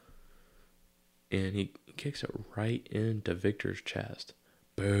 And he kicks it right into Victor's chest.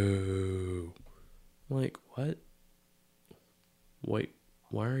 Boo! I'm like, what? Wait,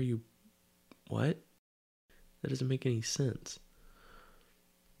 why are you... What? That doesn't make any sense.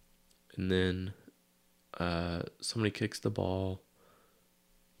 And then somebody kicks the ball.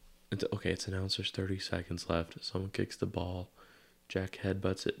 It's announced there's 30 seconds left. Someone kicks the ball. Jack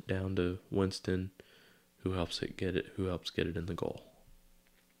headbutts it down to Winston, who helps get it in the goal.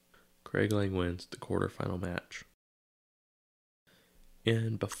 Craig Lang wins the quarterfinal match.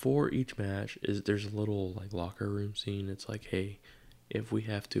 And before each match there's a little like locker room scene. It's like, hey, if we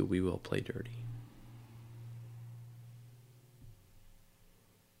have to, we will play dirty.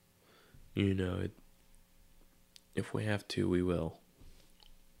 You know, if we have to, we will.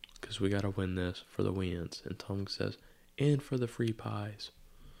 Because we got to win this for the wins. And Tom says, and for the free pies.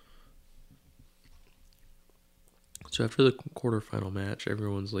 So after the quarterfinal match,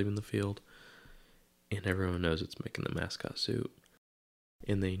 everyone's leaving the field. And everyone knows it's making the mascot suit.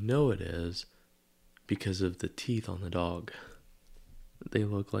 And they know it is because of the teeth on the dog. They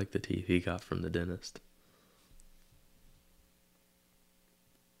look like the teeth he got from the dentist.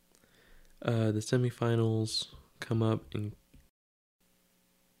 The semifinals come up and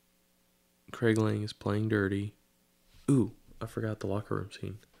Craig Lang is playing dirty. Ooh, I forgot the locker room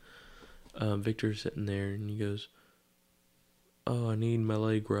scene. Victor's sitting there and he goes, oh, I need my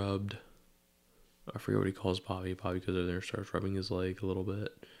leg rubbed. I forget what he calls Bobby. Bobby goes over there and starts rubbing his leg a little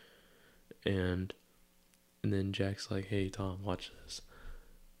bit. And then Jack's like, hey, Tom, watch this.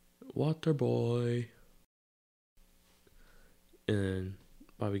 Water boy. And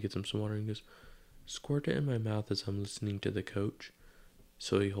Bobby gets him some water and goes, squirt it in my mouth as I'm listening to the coach.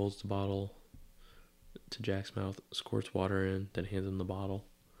 So he holds the bottle to Jack's mouth, squirts water in, then hands him the bottle.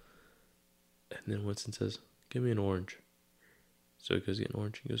 And then Winston says, give me an orange. So he goes to get an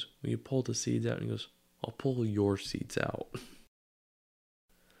orange. He goes, will you pull the seeds out? And he goes, I'll pull your seeds out.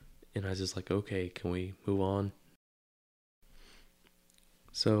 And I was just like, okay, can we move on?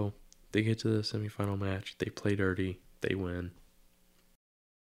 So they get to the semifinal match. They play dirty. They win.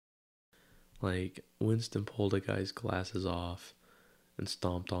 Like, Winston pulled a guy's glasses off and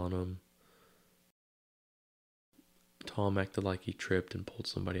stomped on him. Tom acted like he tripped and pulled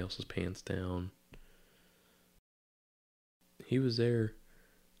somebody else's pants down. He was there.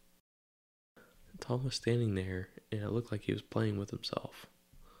 Tom was standing there, and it looked like he was playing with himself.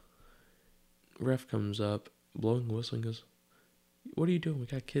 Ref comes up, blowing the whistle, and goes, what are you doing? We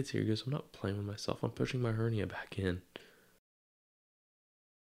got kids here. He goes, I'm not playing with myself. I'm pushing my hernia back in.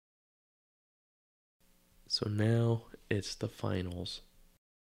 So now it's the finals.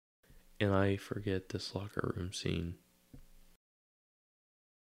 And I forget this locker room scene.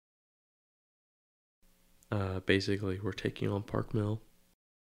 Basically, we're taking on Park Mill.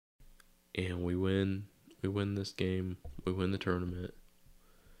 And we win. We win this game. We win the tournament.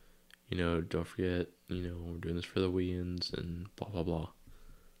 You know, don't forget, you know, we're doing this for the wins and blah, blah, blah.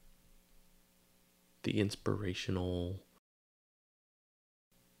 The inspirational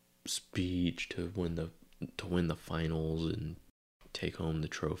speech to win the finals and take home the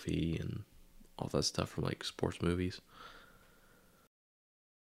trophy and all that stuff from like sports movies.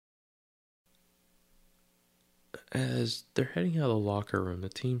 As they're heading out of the locker room, the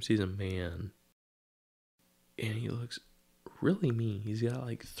team sees a man and he looks really mean. He's got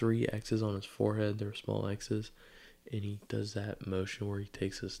like 3 X's on his forehead. They're small X's, and he does that motion where he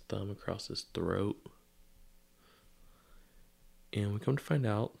takes his thumb across his throat. And we come to find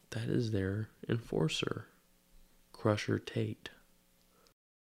out that is their enforcer, Crusher Tate.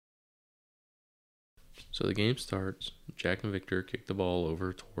 So the game starts. Jack and Victor kick the ball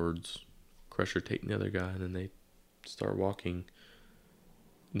over towards Crusher Tate and the other guy, and then they start walking.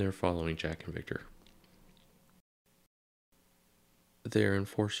 They're following Jack and Victor. Their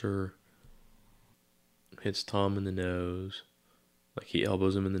enforcer hits Tom in the nose. Like, he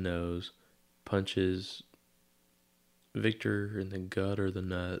elbows him in the nose, punches Victor in the gut or the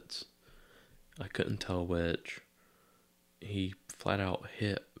nuts. I couldn't tell which. He flat out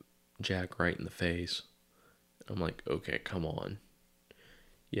hit Jack right in the face. I'm like, okay, come on.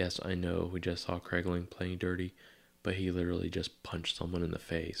 Yes, I know we just saw Craig Lang playing dirty, but he literally just punched someone in the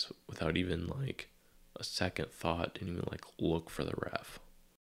face without even like a second thought, didn't even like look for the ref.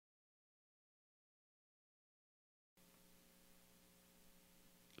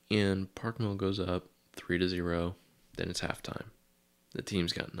 And Park Mill goes up 3-0. Then it's halftime. The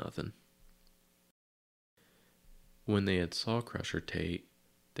team's got nothing. When they had saw Crusher Tate,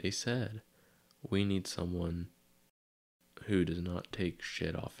 they said, we need someone who does not take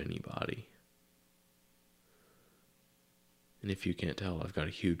shit off anybody. And if you can't tell, I've got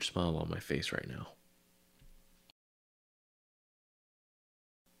a huge smile on my face right now.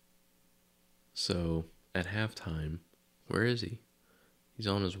 So, at halftime, where is he? He's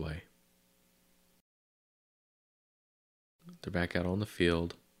on his way. They're back out on the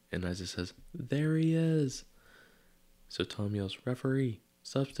field, and Isaac says, there he is. So Tom yells, referee,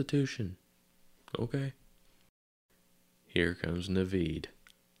 substitution. Okay. Here comes Naveed.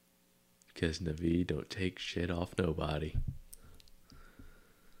 Because Naveed don't take shit off nobody.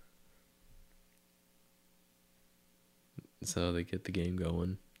 So they get the game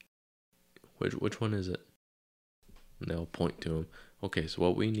going. Which one is it? And they'll point to him. Okay, so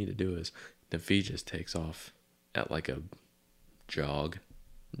what we need to do is Naveed just takes off at like a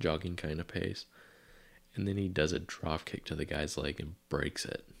jogging kind of pace. And then he does a drop kick to the guy's leg and breaks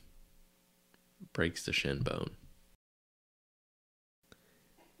it. Breaks the shin bone.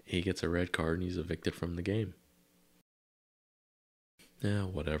 He gets a red card and he's evicted from the game. Yeah,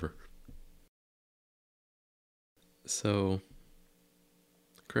 whatever. So,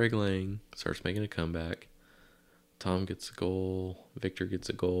 Craig Lang starts making a comeback. Tom gets a goal. Victor gets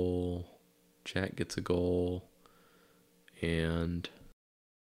a goal. Jack gets a goal. And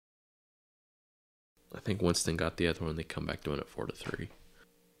I think Winston got the other one. They come back doing it 4-3.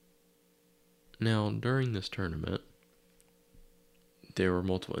 Now, during this tournament, there were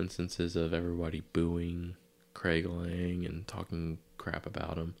multiple instances of everybody booing Craig Lang and talking crap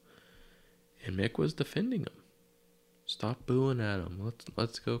about him. And Mick was defending him. Stop booing at him.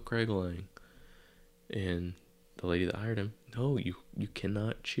 Let's go Craig Lang. And the lady that hired him, no, you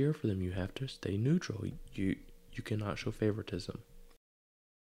cannot cheer for them. You have to stay neutral. You cannot show favoritism.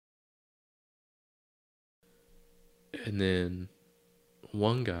 And then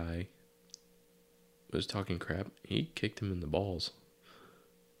one guy was talking crap. He kicked him in the balls.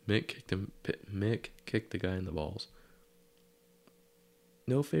 Mick kicked the guy in the balls.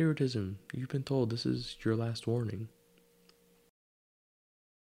 No favoritism. You've been told this is your last warning.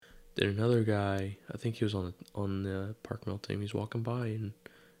 Then another guy, I think he was on the Park Mill team, he's walking by and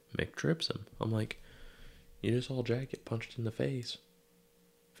Mick trips him. I'm like, you just saw Jack get punched in the face.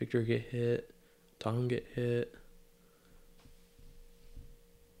 Victor get hit. Tom get hit.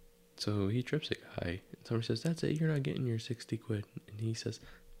 So he trips a guy. And somebody says, that's it, you're not getting your 60 quid. And he says,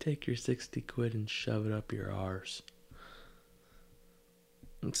 take your 60 quid and shove it up your arse.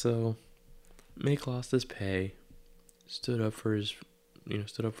 And so Mick lost his pay. Stood up for his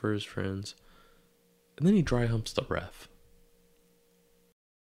friends. And then he dry humps the ref.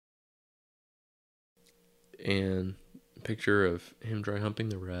 And a picture of him dry humping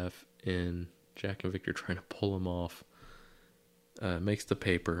the ref and Jack and Victor trying to pull him off makes the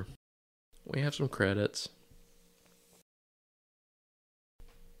paper. We have some credits.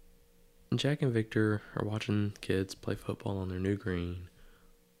 Jack and Victor are watching kids play football on their new green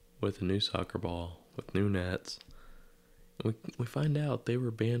with a new soccer ball, with new nets. And we find out they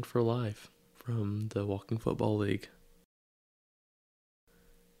were banned for life from the Walking Football League.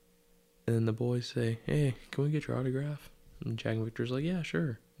 And the boys say, hey, can we get your autograph? And Jack and Victor's like, yeah,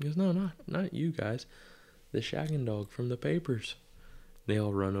 sure. He goes, no, not you guys. The shagging dog from the papers. They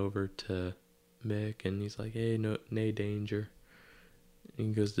all run over to Mick and he's like, hey, no danger. And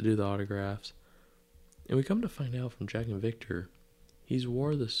he goes to do the autographs. And we come to find out from Jack and Victor, he's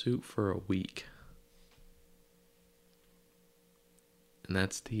wore the suit for a week. And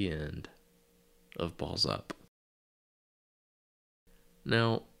that's the end of Balls Up.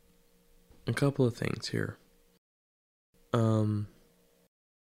 Now, a couple of things here.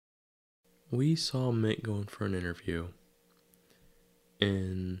 We saw Mick going for an interview,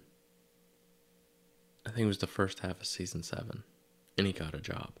 and I think it was the first half of season 7, and he got a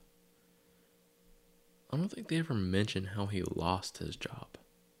job. I don't think they ever mention how he lost his job.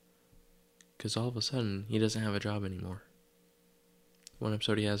 Because all of a sudden, he doesn't have a job anymore. One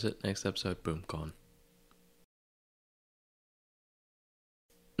episode he has it, next episode, boom, gone.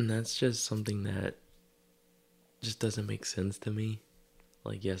 And that's just something that just doesn't make sense to me.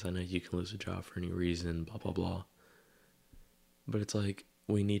 Like, yes, I know you can lose a job for any reason, blah, blah, blah. But it's like,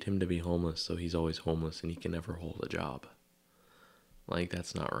 we need him to be homeless, so he's always homeless and he can never hold a job. Like,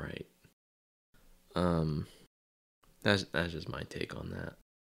 that's not right. That's just my take on that.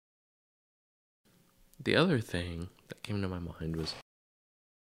 The other thing that came to my mind was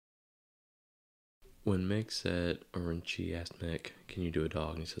when Mick said, or when she asked Mick, can you do a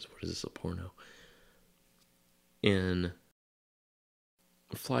dog? And he says, what is this, a porno? In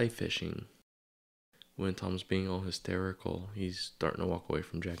fly fishing, when Tom's being all hysterical, he's starting to walk away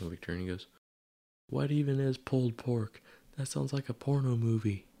from Jack and Victor, and he goes, what even is pulled pork? That sounds like a porno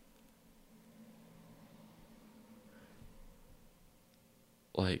movie.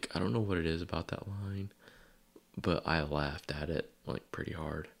 Like, I don't know what it is about that line, but I laughed at it, like, pretty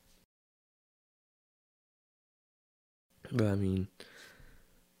hard. But, I mean,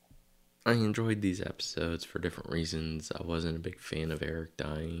 I enjoyed these episodes for different reasons. I wasn't a big fan of Eric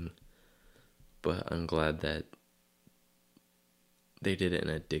dying, but I'm glad that they did it in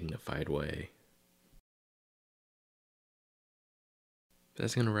a dignified way.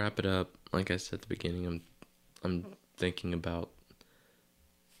 That's gonna wrap it up. Like I said at the beginning, I'm thinking about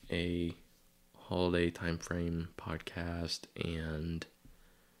a holiday time frame podcast and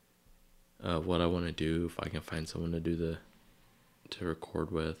what I want to do, if I can find someone to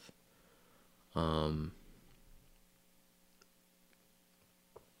record with. I'm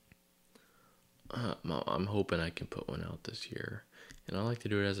hoping I can put one out this year, and I like to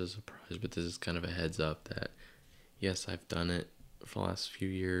do it as a surprise, but this is kind of a heads up that yes, I've done it for the last few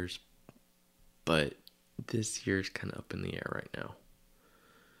years, but this year's kind of up in the air right now.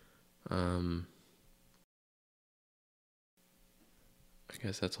 I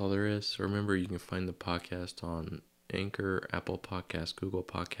guess that's all there is. So remember, you can find the podcast on Anchor, Apple Podcasts, Google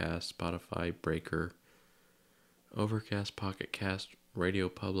Podcasts, Spotify, Breaker, Overcast, Pocket Cast, Radio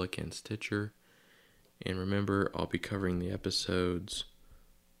Public, and Stitcher. And remember, I'll be covering the episodes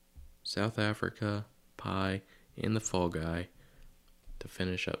South Africa, Pi, and The Fall Guy to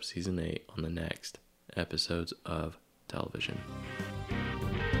finish up Season 8 on the next episodes of television.